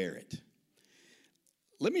to bear it.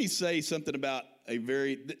 Let me say something about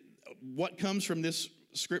what comes from this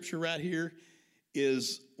scripture right here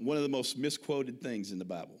is one of the most misquoted things in the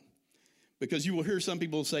Bible. Because you will hear some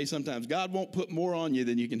people say sometimes, God won't put more on you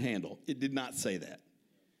than you can handle. It did not say that.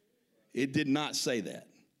 It did not say that.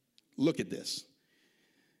 Look at this.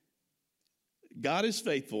 God is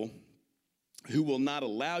faithful, who will not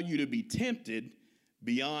allow you to be tempted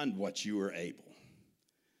beyond what you are able.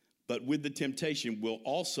 But with the temptation will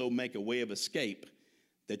also make a way of escape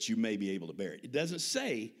that you may be able to bear it. It doesn't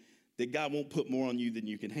say that God won't put more on you than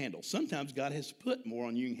you can handle. Sometimes God has to put more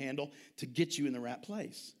on you than you can handle to get you in the right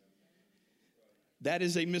place. That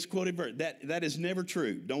is a misquoted verse. That is never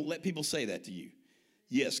true. Don't let people say that to you.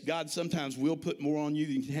 Yes, God sometimes will put more on you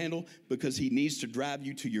than you can handle because he needs to drive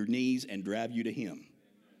you to your knees and drive you to him.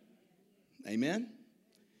 Amen?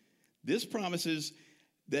 This promises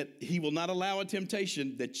that he will not allow a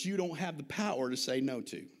temptation that you don't have the power to say no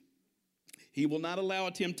to. He will not allow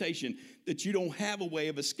a temptation that you don't have a way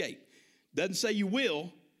of escape. Doesn't say you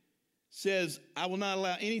will. Says, I will not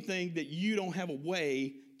allow anything that you don't have a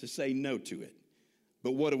way to say no to it.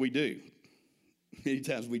 But what do? Many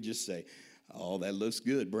times we just say, oh, that looks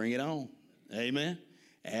good. Bring it on. Amen.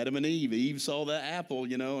 Adam and Eve. Eve saw that apple,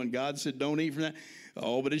 and God said, don't eat from that.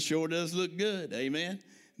 Oh, but it sure does look good. Amen.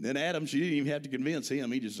 And then Adam, she didn't even have to convince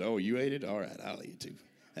him. He just said, oh, you ate it? All right, I'll eat it too.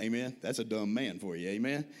 Amen. That's a dumb man for you.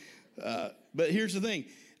 Amen. But here's the thing.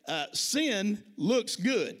 Sin looks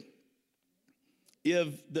good.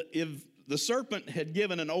 If the serpent had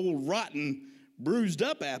given an old rotten, bruised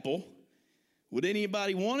up apple, would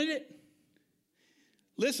anybody wanted it?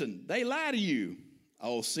 Listen, they lie to you.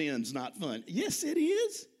 Oh, sin's not fun. Yes, it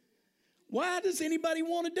is. Why does anybody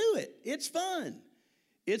want to do it? It's fun.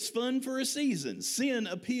 It's fun for a season. Sin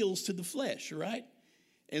appeals to the flesh, right?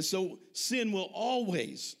 And so sin will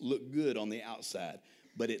always look good on the outside,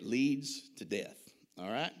 but it leads to death, all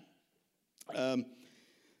right?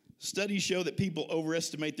 Studies show that people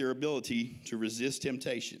overestimate their ability to resist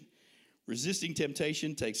temptation. Resisting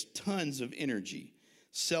temptation takes tons of energy,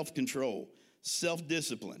 self-control,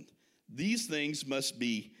 self-discipline. These things must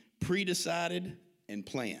be pre-decided and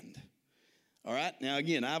planned. All right? Now,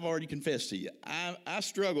 again, I've already confessed to you. I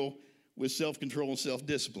struggle with self-control and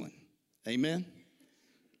self-discipline. Amen?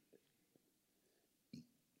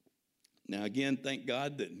 Now, again, thank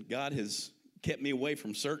God that God has kept me away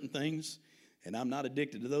from certain things, and I'm not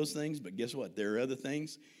addicted to those things, but guess what? There are other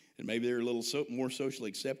things, and maybe they're a little more socially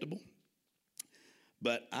acceptable.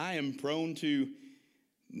 But I am prone to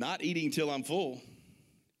Not eating till I'm full,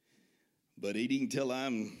 but eating till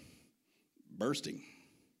I'm bursting.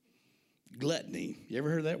 Gluttony. You ever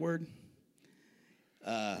heard that word?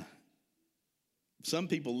 Some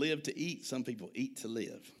people live to eat. Some people eat to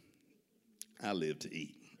live. I live to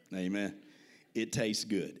eat. Amen. It tastes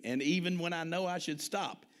good. And even when I know I should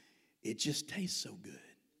stop, it just tastes so good.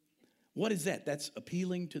 What is that? That's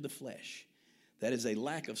appealing to the flesh. That is a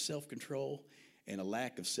lack of self-control and a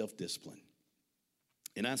lack of self-discipline.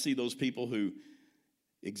 And I see those people who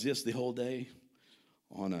exist the whole day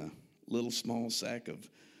on a little small sack of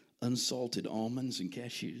unsalted almonds and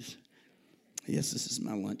cashews. Yes, this is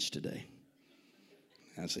my lunch today.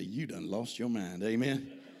 I say, you done lost your mind.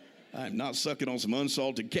 Amen. I'm not sucking on some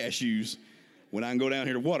unsalted cashews when I can go down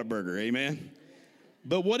here to Whataburger. Amen.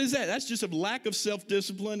 But what is that? That's just a lack of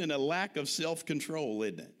self-discipline and a lack of self-control,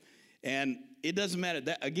 isn't it? And it doesn't matter.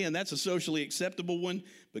 That, again, that's a socially acceptable one.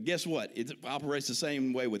 But guess what? It operates the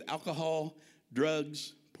same way with alcohol,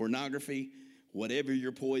 drugs, pornography, whatever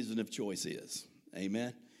your poison of choice is.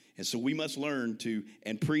 Amen. And so we must learn to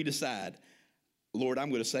and pre-decide, Lord, I'm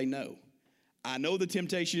going to say no. I know the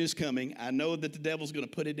temptation is coming. I know that the devil's going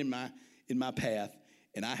to put it in my path,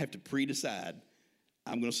 and I have to pre-decide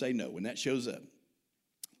I'm going to say no when that shows up.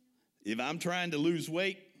 If I'm trying to lose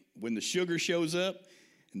weight, when the sugar shows up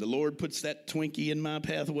and the Lord puts that Twinkie in my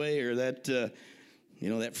pathway or that,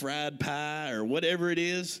 that fried pie or whatever it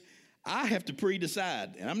is, I have to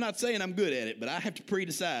pre-decide. And I'm not saying I'm good at it, but I have to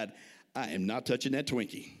pre-decide I am not touching that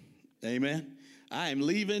Twinkie. Amen. I am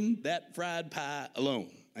leaving that fried pie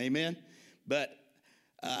alone. Amen. But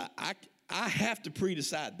I have to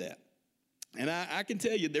pre-decide that. And I can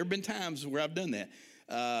tell you there have been times where I've done that.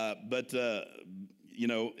 But the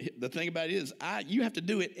thing about it is you have to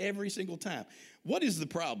do it every single time. What is the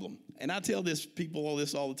problem? And I tell people all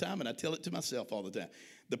this all the time, and I tell it to myself all the time.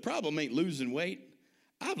 The problem ain't losing weight.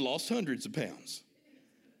 I've lost hundreds of pounds.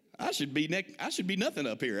 I should be nothing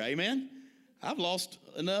up here, amen? I've lost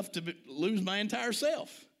enough to lose my entire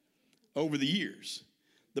self over the years.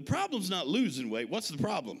 The problem's not losing weight. What's the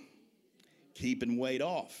problem? Keeping weight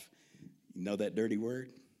off. You know that dirty word?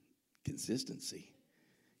 Consistency.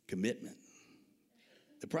 Commitment.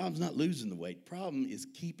 The problem's not losing the weight. The problem is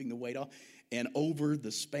keeping the weight off and over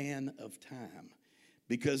the span of time.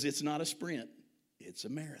 Because it's not a sprint. It's a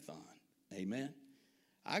marathon. Amen?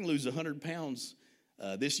 I can lose 100 pounds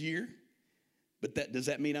this year, but does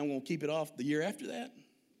that mean I'm going to keep it off the year after that?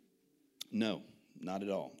 No, not at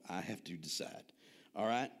all. I have to decide. All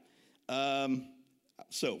right?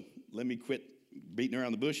 So let me quit beating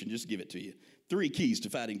around the bush and just give it to you. 3 keys to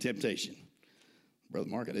fighting temptation. Brother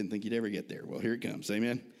Mark, I didn't think you'd ever get there. Well, here it comes.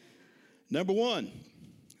 Amen? Number 1,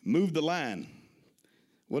 move the line.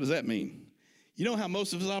 What does that mean? You know how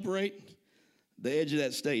most of us operate? The edge of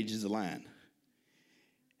that stage is the line.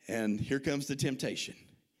 And here comes the temptation.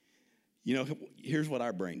 Here's what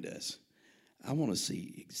our brain does. I want to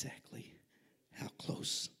see exactly how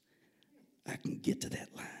close I can get to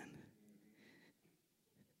that line.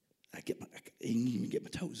 I can even get my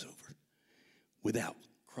toes over without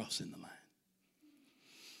crossing the line.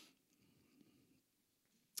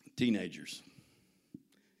 Teenagers,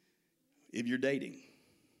 if you're dating,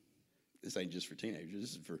 this ain't just for teenagers,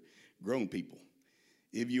 this is for grown people.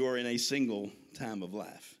 If you are in a single time of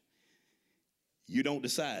life, you don't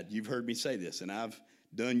decide. You've heard me say this, and I've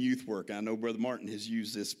done youth work. I know Brother Martin has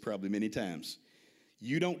used this probably many times.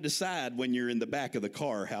 You don't decide when you're in the back of the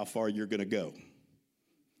car how far you're going to go.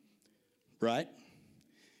 Right?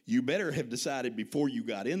 You better have decided before you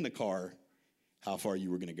got in the car how far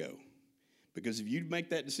you were going to go. Because if you make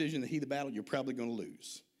that decision in the heat of the battle, you're probably going to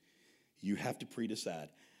lose. You have to pre-decide,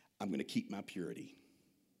 I'm going to keep my purity.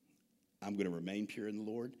 I'm going to remain pure in the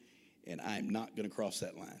Lord, and I'm not going to cross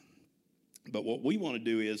that line. But what we want to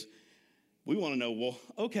do is we want to know, well,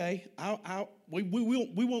 okay, we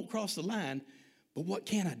won't cross the line, but what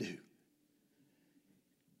can I do?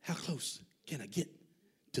 How close can I get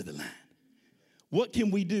to the line? What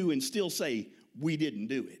can we do and still say we didn't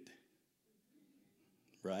do it?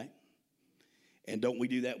 Right? And don't we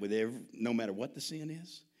do that with no matter what the sin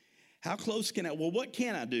is? How close what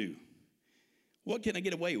can I do? What can I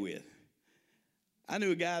get away with? I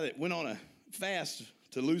knew a guy that went on a fast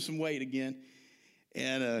to lose some weight again,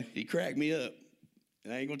 and he cracked me up.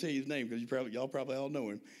 And I ain't going to tell you his name because y'all probably all know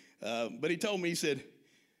him. But he told me, he said,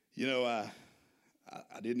 I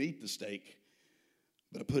didn't eat the steak,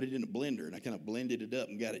 but I put it in a blender, and I kind of blended it up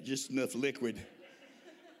and got it just enough liquid.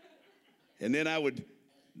 And then I would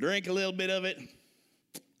drink a little bit of it,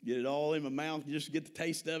 get it all in my mouth, just to get the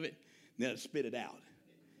taste of it, and then I'd spit it out.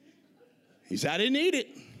 He said, I didn't eat it.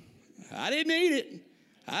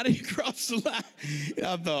 I didn't cross the line.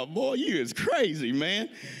 I thought, boy, you is crazy, man.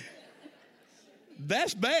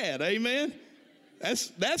 That's bad, amen?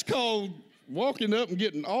 That's called walking up and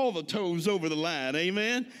getting all the toes over the line,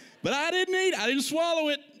 amen? But I didn't eat. I didn't swallow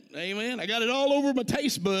it, amen? I got it all over my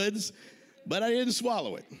taste buds, but I didn't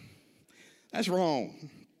swallow it. That's wrong.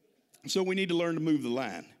 So we need to learn to move the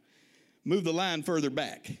line. Move the line further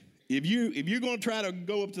back. If you're going to try to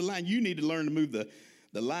go up to the line, you need to learn to move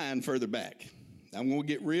the line further back. I'm going to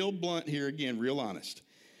get real blunt here again, real honest.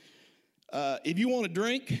 If you want to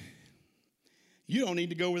drink, you don't need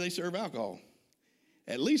to go where they serve alcohol,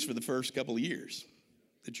 at least for the first couple of years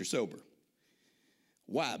that you're sober.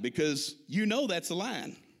 Why? Because you know that's the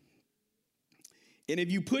line. And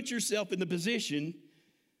if you put yourself in the position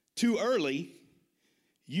too early,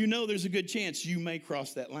 you know there's a good chance you may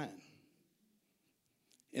cross that line.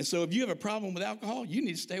 And so if you have a problem with alcohol, you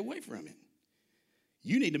need to stay away from it.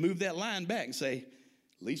 You need to move that line back and say,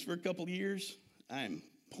 at least for a couple of years, I am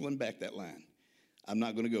pulling back that line. I'm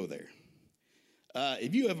not going to go there.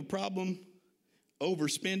 If you have a problem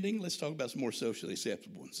overspending, let's talk about some more socially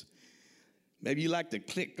acceptable ones. Maybe you like to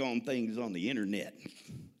click on things on the internet.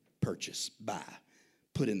 Purchase, buy,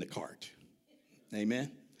 put in the cart.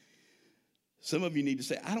 Amen? Some of you need to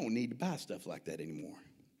say, I don't need to buy stuff like that anymore.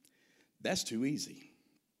 That's too easy.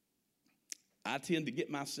 I tend to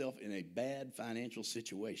get myself in a bad financial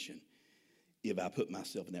situation if I put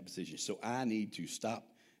myself in that position. So I need to stop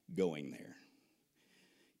going there.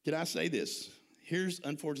 Can I say this? Here's,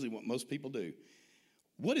 unfortunately, what most people do.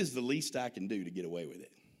 What is the least I can do to get away with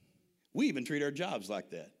it? We even treat our jobs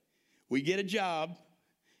like that. We get a job,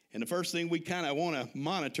 and the first thing we kind of want to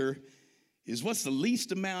monitor is what's the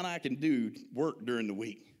least amount I can do work during the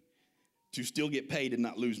week to still get paid and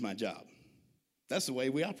not lose my job. That's the way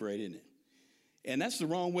we operate, isn't it? And that's the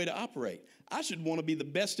wrong way to operate. I should want to be the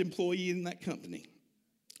best employee in that company.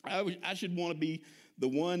 I should want to be the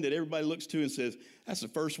one that everybody looks to and says, that's the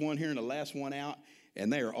first one here and the last one out,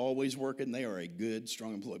 and they are always working. They are a good,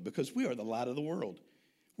 strong employee because we are the light of the world.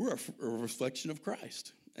 We're a reflection of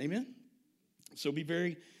Christ. Amen? So be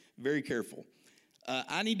very, very careful.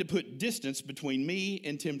 I need to put distance between me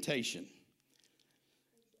and temptation.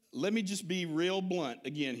 Let me just be real blunt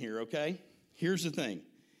again here, okay? Here's the thing.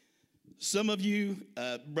 Some of you,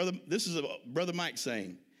 this is Brother Mike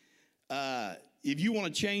saying, if you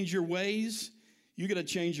want to change your ways, you got to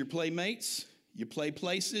change your playmates, your play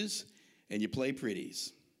places, and your play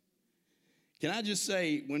pretties. Can I just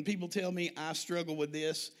say, when people tell me I struggle with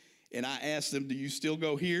this, and I ask them, do you still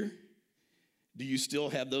go here? Do you still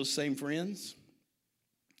have those same friends?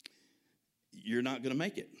 You're not going to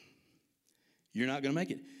make it. You're not going to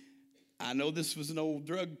make it. I know this was an old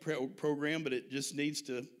drug program, but it just needs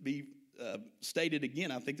to be stated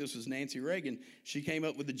again. I think this was Nancy Reagan. She came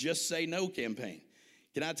up with the Just Say No campaign.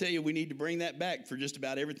 Can I tell you, we need to bring that back for just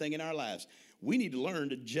about everything in our lives. We need to learn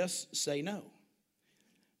to just say no.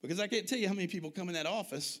 Because I can't tell you how many people come in that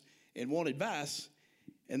office and want advice,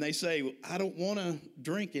 and they say, well, I don't want to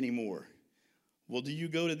drink anymore. Well, do you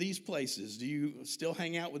go to these places? Do you still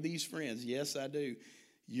hang out with these friends? Yes, I do.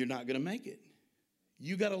 You're not going to make it.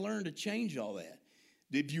 You got to learn to change all that.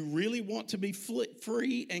 If you really want to be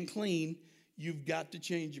free and clean, you've got to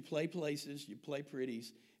change your play places, your play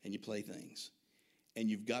pretties, and your play things. And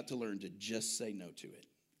you've got to learn to just say no to it.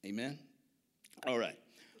 Amen? All right.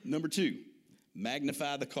 Number 2,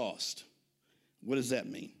 magnify the cost. What does that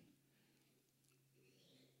mean?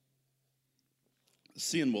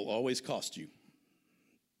 Sin will always cost you.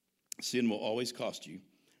 Sin will always cost you.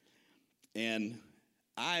 And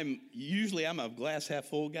I'm a glass half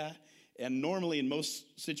full guy. And normally in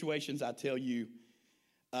most situations, I tell you,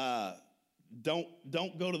 don't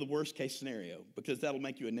go to the worst case scenario because that'll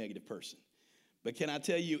make you a negative person. But can I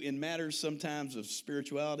tell you, in matters sometimes of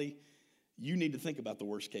spirituality, you need to think about the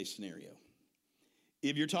worst case scenario.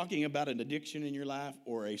 If you're talking about an addiction in your life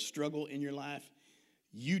or a struggle in your life,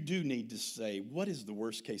 you do need to say, what is the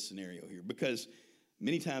worst case scenario here? Because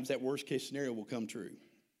many times that worst case scenario will come true.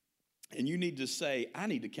 And you need to say, I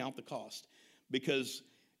need to count the cost. Because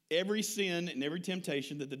every sin and every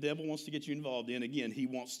temptation that the devil wants to get you involved in, again, he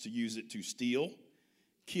wants to use it to steal,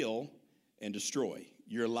 kill, and destroy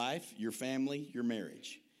your life, your family, your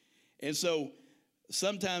marriage. And so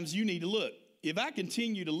sometimes you need to look. If I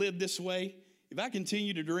continue to live this way, if I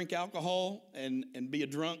continue to drink alcohol and be a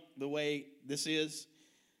drunk the way this is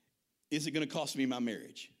it going to cost me my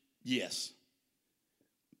marriage? Yes.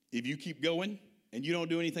 If you keep going and you don't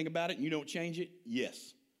do anything about it and you don't change it,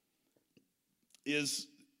 yes. Is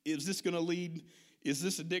this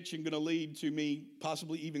addiction going to lead to me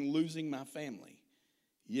possibly even losing my family?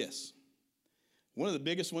 Yes. One of the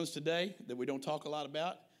biggest ones today that we don't talk a lot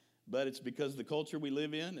about, but it's because of the culture we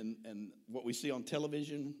live in and what we see on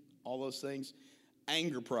television, all those things,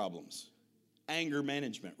 anger problems, anger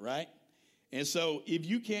management, right? And so if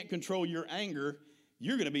you can't control your anger,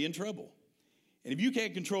 you're going to be in trouble. And if you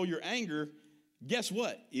can't control your anger, guess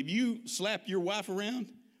what? If you slap your wife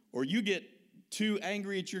around or you get too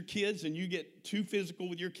angry at your kids and you get too physical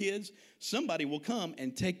with your kids, somebody will come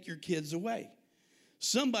and take your kids away.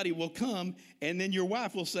 Somebody will come and then your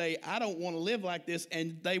wife will say, I don't want to live like this,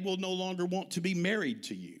 and they will no longer want to be married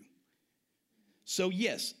to you. So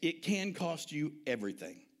yes, it can cost you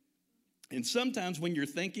everything. And sometimes when you're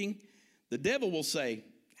thinking, the devil will say,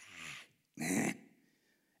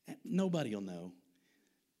 nobody will know.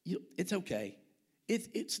 It's okay.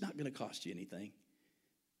 It's not going to cost you anything.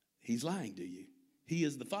 He's lying to you. He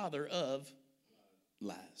is the father of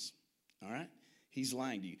lies. All right? He's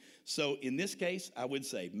lying to you. So in this case, I would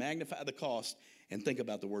say magnify the cost and think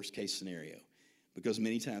about the worst case scenario, because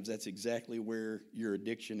many times that's exactly where your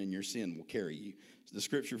addiction and your sin will carry you. So the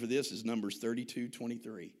scripture for this is Numbers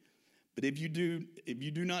 32:23. But if you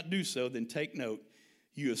do not do so, then take note,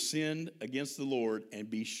 you have sinned against the Lord, and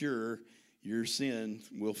be sure your sin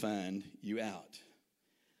will find you out.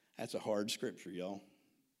 That's a hard scripture, y'all.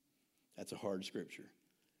 That's a hard scripture.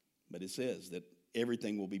 But it says that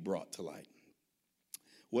everything will be brought to light.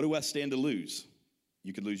 What do I stand to lose?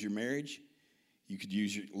 You could lose your marriage. You could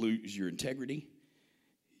lose your integrity.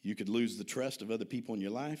 You could lose the trust of other people in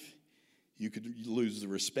your life. You could lose the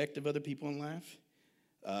respect of other people in life.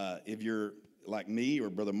 If you're like me or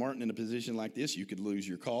Brother Martin in a position like this, you could lose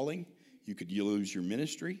your calling. You could lose your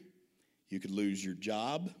ministry. You could lose your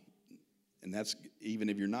job. And that's even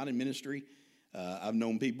if you're not in ministry. I've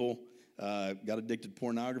known people got addicted to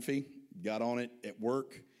pornography, got on it at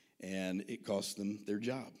work, and it cost them their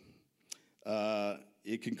job.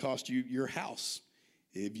 It can cost you your house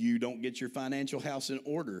if you don't get your financial house in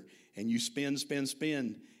order and you spend,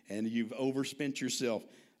 and you've overspent yourself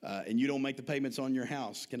and you don't make the payments on your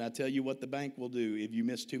house. Can I tell you what the bank will do if you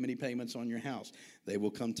miss too many payments on your house? They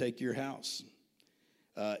will come take your house.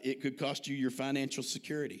 It could cost you your financial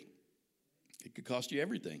security. It could cost you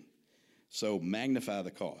everything. So magnify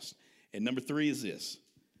the cost. And number 3 is this.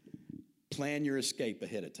 Plan your escape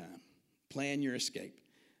ahead of time. Plan your escape.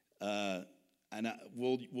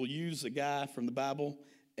 We'll use a guy from the Bible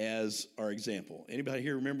as our example. Anybody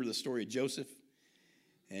here remember the story of Joseph?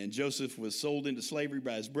 And Joseph was sold into slavery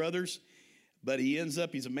by his brothers, but he's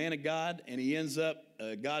a man of God,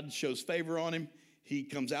 and God shows favor on him. He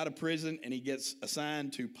comes out of prison, and he gets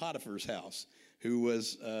assigned to Potiphar's house, who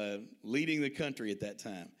was leading the country at that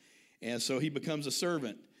time. And so he becomes a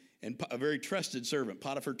servant, and a very trusted servant.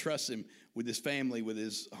 Potiphar trusts him with his family, with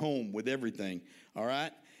his home, with everything. All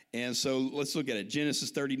right? And so let's look at it.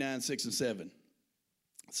 Genesis 39:6-7. It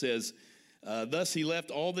says, thus he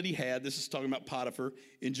left all that he had, this is talking about Potiphar,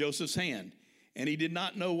 in Joseph's hand. And he did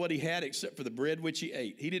not know what he had except for the bread which he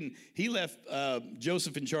ate. He left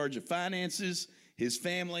Joseph in charge of finances, his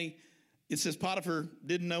family. It says Potiphar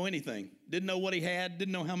didn't know anything. Didn't know what he had,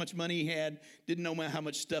 didn't know how much money he had, didn't know how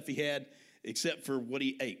much stuff he had, except for what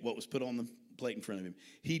he ate, what was put on the plate in front of him.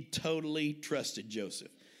 He totally trusted Joseph.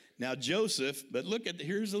 Now Joseph, but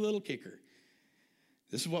here's a little kicker.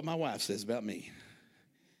 This is what my wife says about me.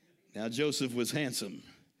 Now Joseph was handsome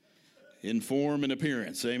in form and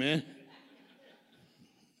appearance, amen?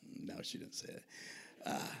 No, she didn't say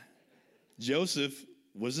that. Joseph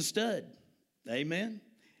was a stud, amen?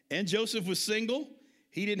 And Joseph was single.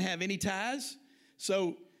 He didn't have any ties.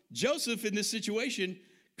 So Joseph in this situation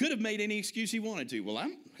could have made any excuse he wanted to. Well,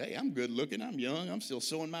 I'm good looking. I'm young. I'm still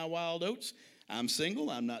sowing my wild oats. I'm single.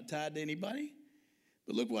 I'm not tied to anybody.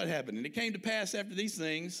 But look what happened. And it came to pass after these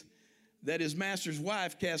things that his master's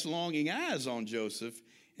wife cast longing eyes on Joseph,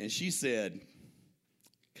 and she said,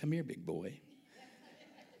 come here, big boy.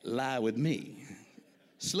 Lie with me.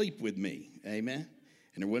 Sleep with me. Amen.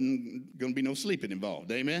 And there wasn't going to be no sleeping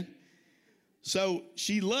involved. Amen. So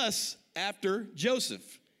she lusts after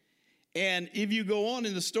Joseph. And if you go on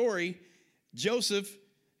in the story, Joseph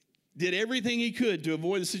did everything he could to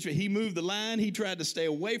avoid the situation. He moved the line. He tried to stay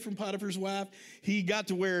away from Potiphar's wife. He got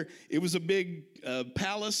to where it was a big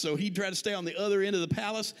palace, so he tried to stay on the other end of the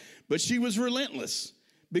palace. But she was relentless.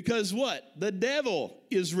 Because what? The devil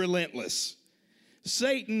is relentless.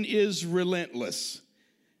 Satan is relentless.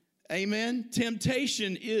 Amen?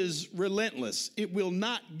 Temptation is relentless. It will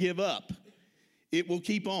not give up. It will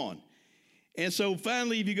keep on. And so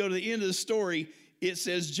finally, if you go to the end of the story, it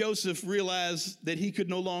says Joseph realized that he could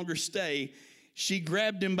no longer stay. She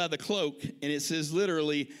grabbed him by the cloak, and it says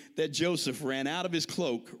literally that Joseph ran out of his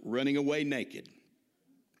cloak, running away naked.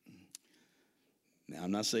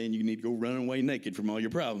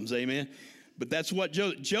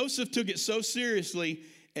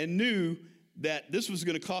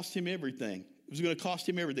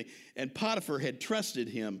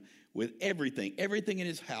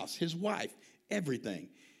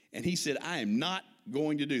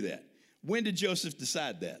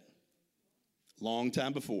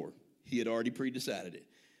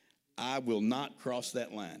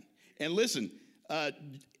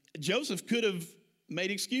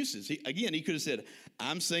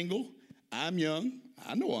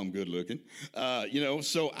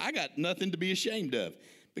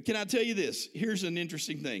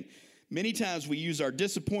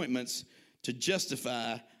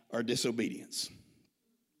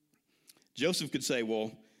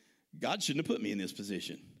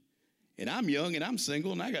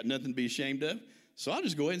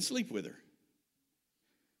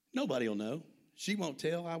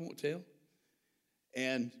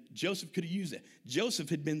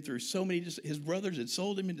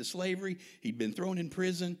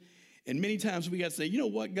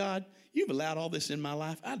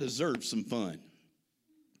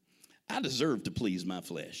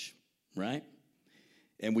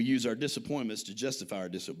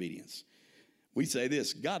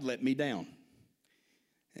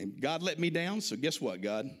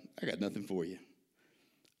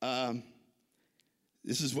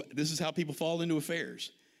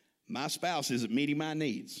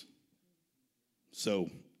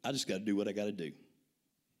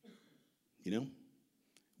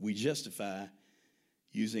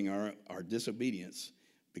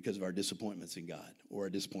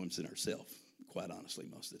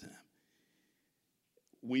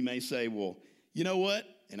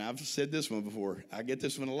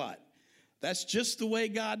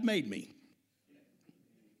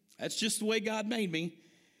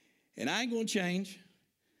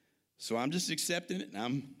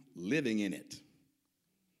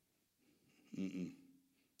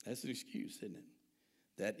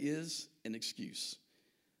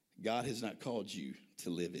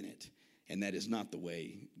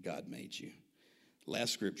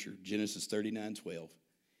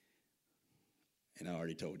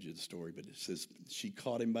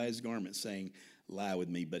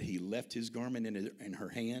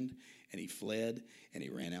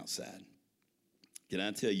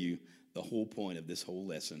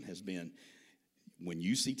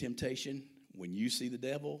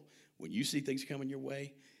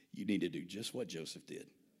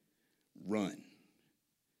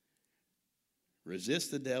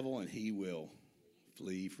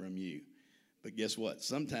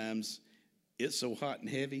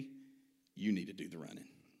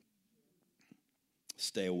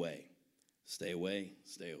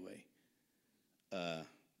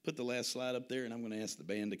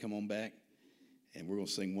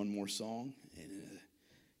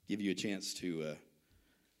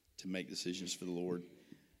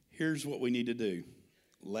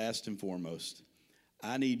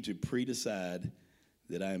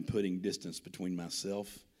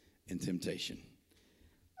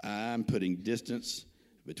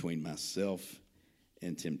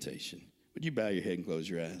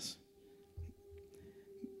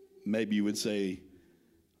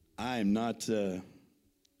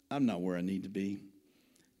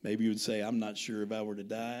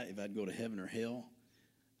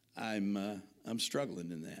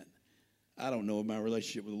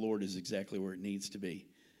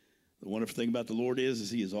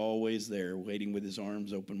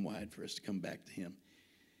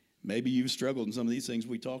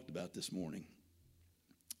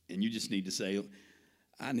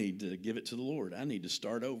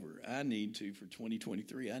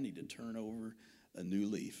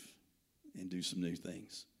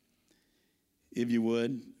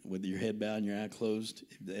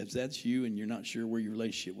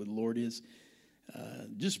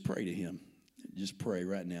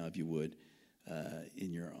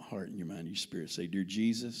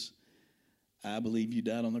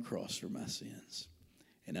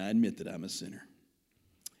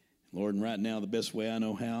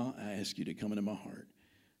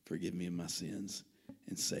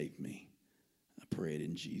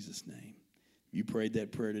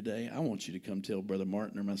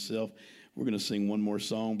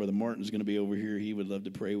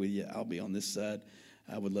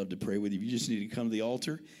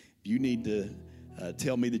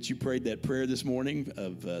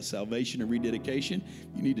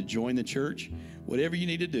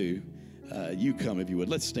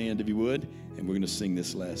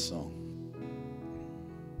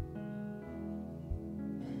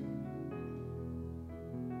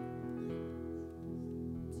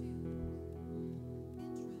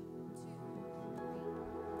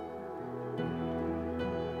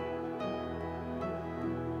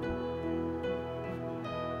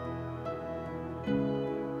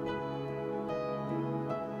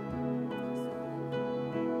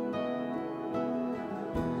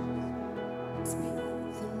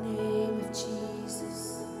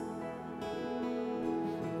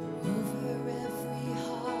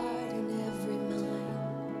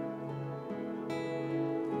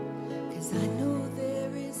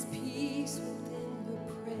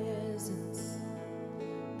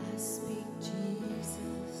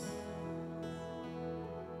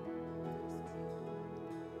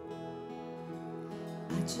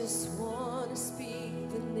 just want to speak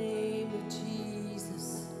the name of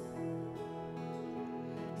Jesus.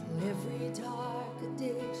 Till every dark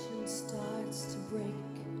addiction starts to break.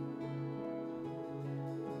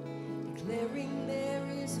 Declaring there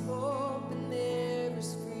is hope and there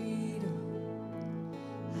is freedom.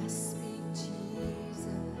 I speak Jesus.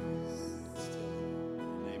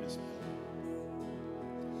 Your name is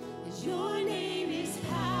Your name is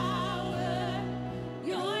power.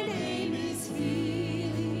 Your name is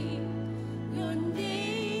healing. Your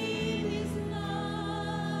name is life.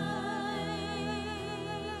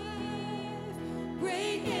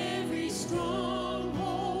 Break every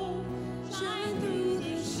stronghold. Shine through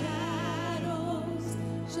the shadows.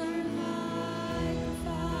 Shine like a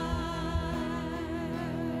fire.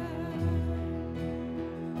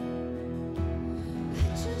 I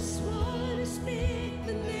just want to speak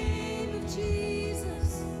the name of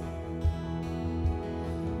Jesus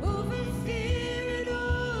over fear and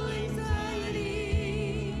all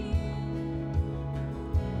anxiety.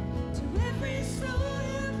 To every soul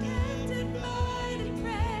captured by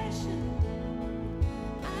depression,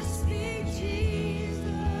 I speak Jesus.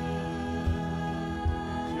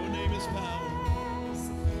 Your name is power.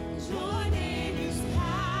 Your name is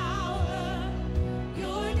power.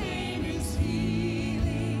 Your name is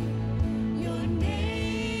healing. Your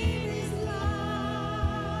name is life.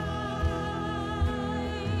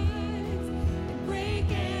 Break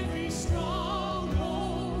every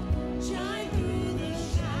stronghold. Shine through the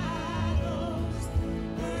shadows.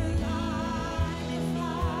 Burn like a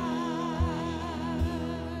fire.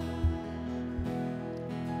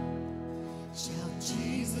 Shout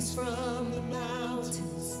Jesus from the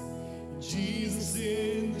mountains. Jesus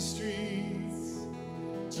in the streets,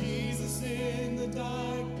 Jesus in the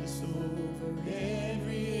darkness over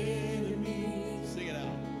every enemy. Sing it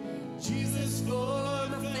out. Jesus for My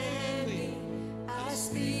the family, I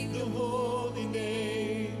speak the holy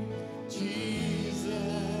name, Jesus.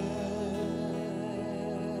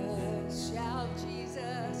 Shout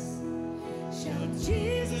Jesus. Shout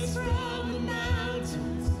Jesus from the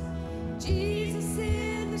mountains. Jesus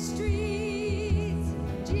in the streets.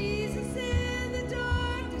 Jesus in the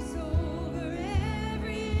darkness over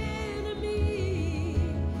every enemy.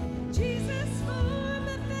 Jesus for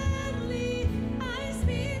my family. I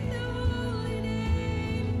speak the holy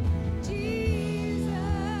name. Jesus.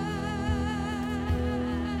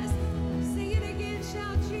 Sing it again.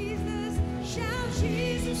 Shout Jesus. Shout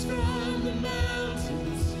Jesus from the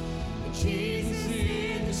mountains. Jesus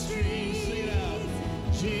in the streets. Sing it out.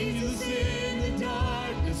 Jesus in the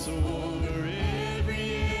darkness over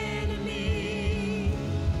every enemy.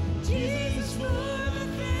 Jesus for my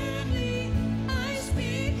family. I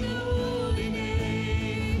speak the holy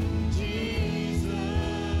name. Jesus.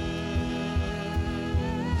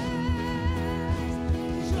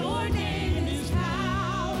 Your name is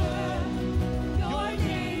power. Your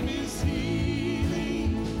name is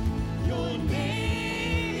healing. Your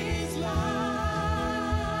name is life.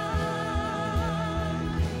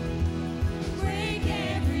 Break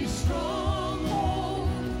every stronghold.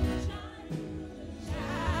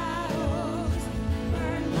 Shadows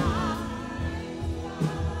burn like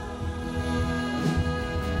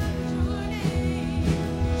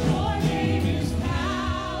Your name is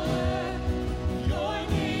power. Your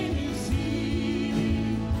name is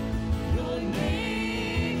healing. Your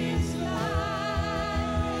name is life.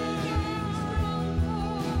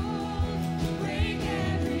 Break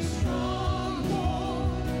every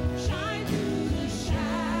stronghold. Shine through the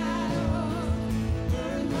shadows.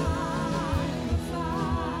 Burn like a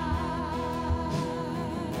fire.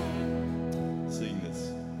 Sing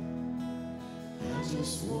this. I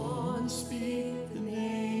just want to speak the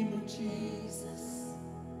name of Jesus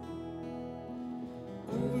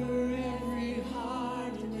Over every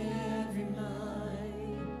heart and every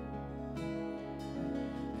mind.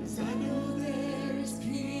 'Cause I know there is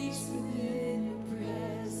peace within your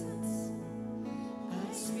presence.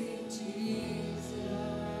 I speak Jesus.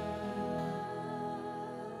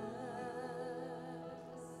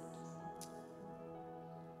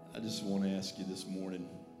 I just want to ask you this morning,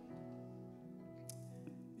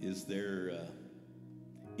 is there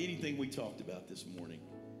anything we talked about this morning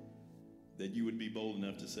that you would be bold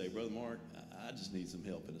enough to say, Brother Mark, I just need some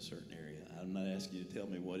help in a certain area? I'm not asking you to tell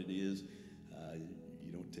me what it is.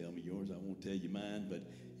 You don't tell me yours, I won't tell you mine, but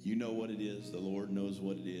you know what it is. The Lord knows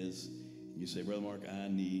what it is. You say, Brother Mark, I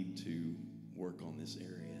need to work on this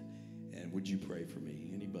area. And would you pray for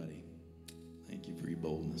me? Anybody? Thank you for your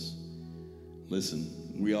boldness. Listen,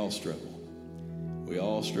 we all struggle. We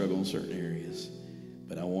all struggle in certain areas.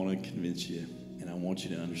 But I want to convince you, and I want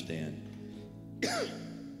you to understand,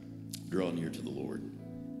 draw near to the Lord.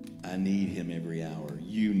 I need him every hour.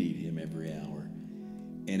 You need him every hour.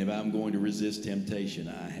 And if I'm going to resist temptation,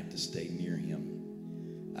 I have to stay near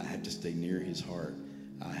him. I have to stay near his heart.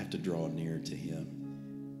 I have to draw near to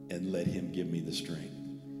him and let him give me the strength.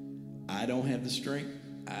 I don't have the strength.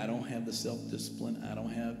 I don't have the self-discipline. I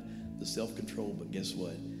don't have the self-control. But guess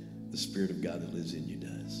what? The Spirit of God that lives in you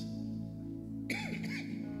does.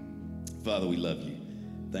 Father, we love you.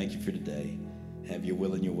 Thank you for today. Have your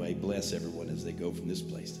will and your way. Bless everyone as they go from this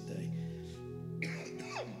place today.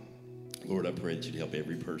 Lord, I pray that you'd help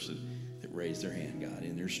every person that raised their hand, God,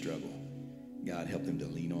 in their struggle. God, help them to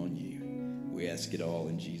lean on you. We ask it all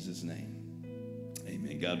in Jesus' name.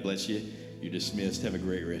 Amen. God bless you. You're dismissed. Have a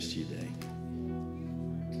great rest of your day.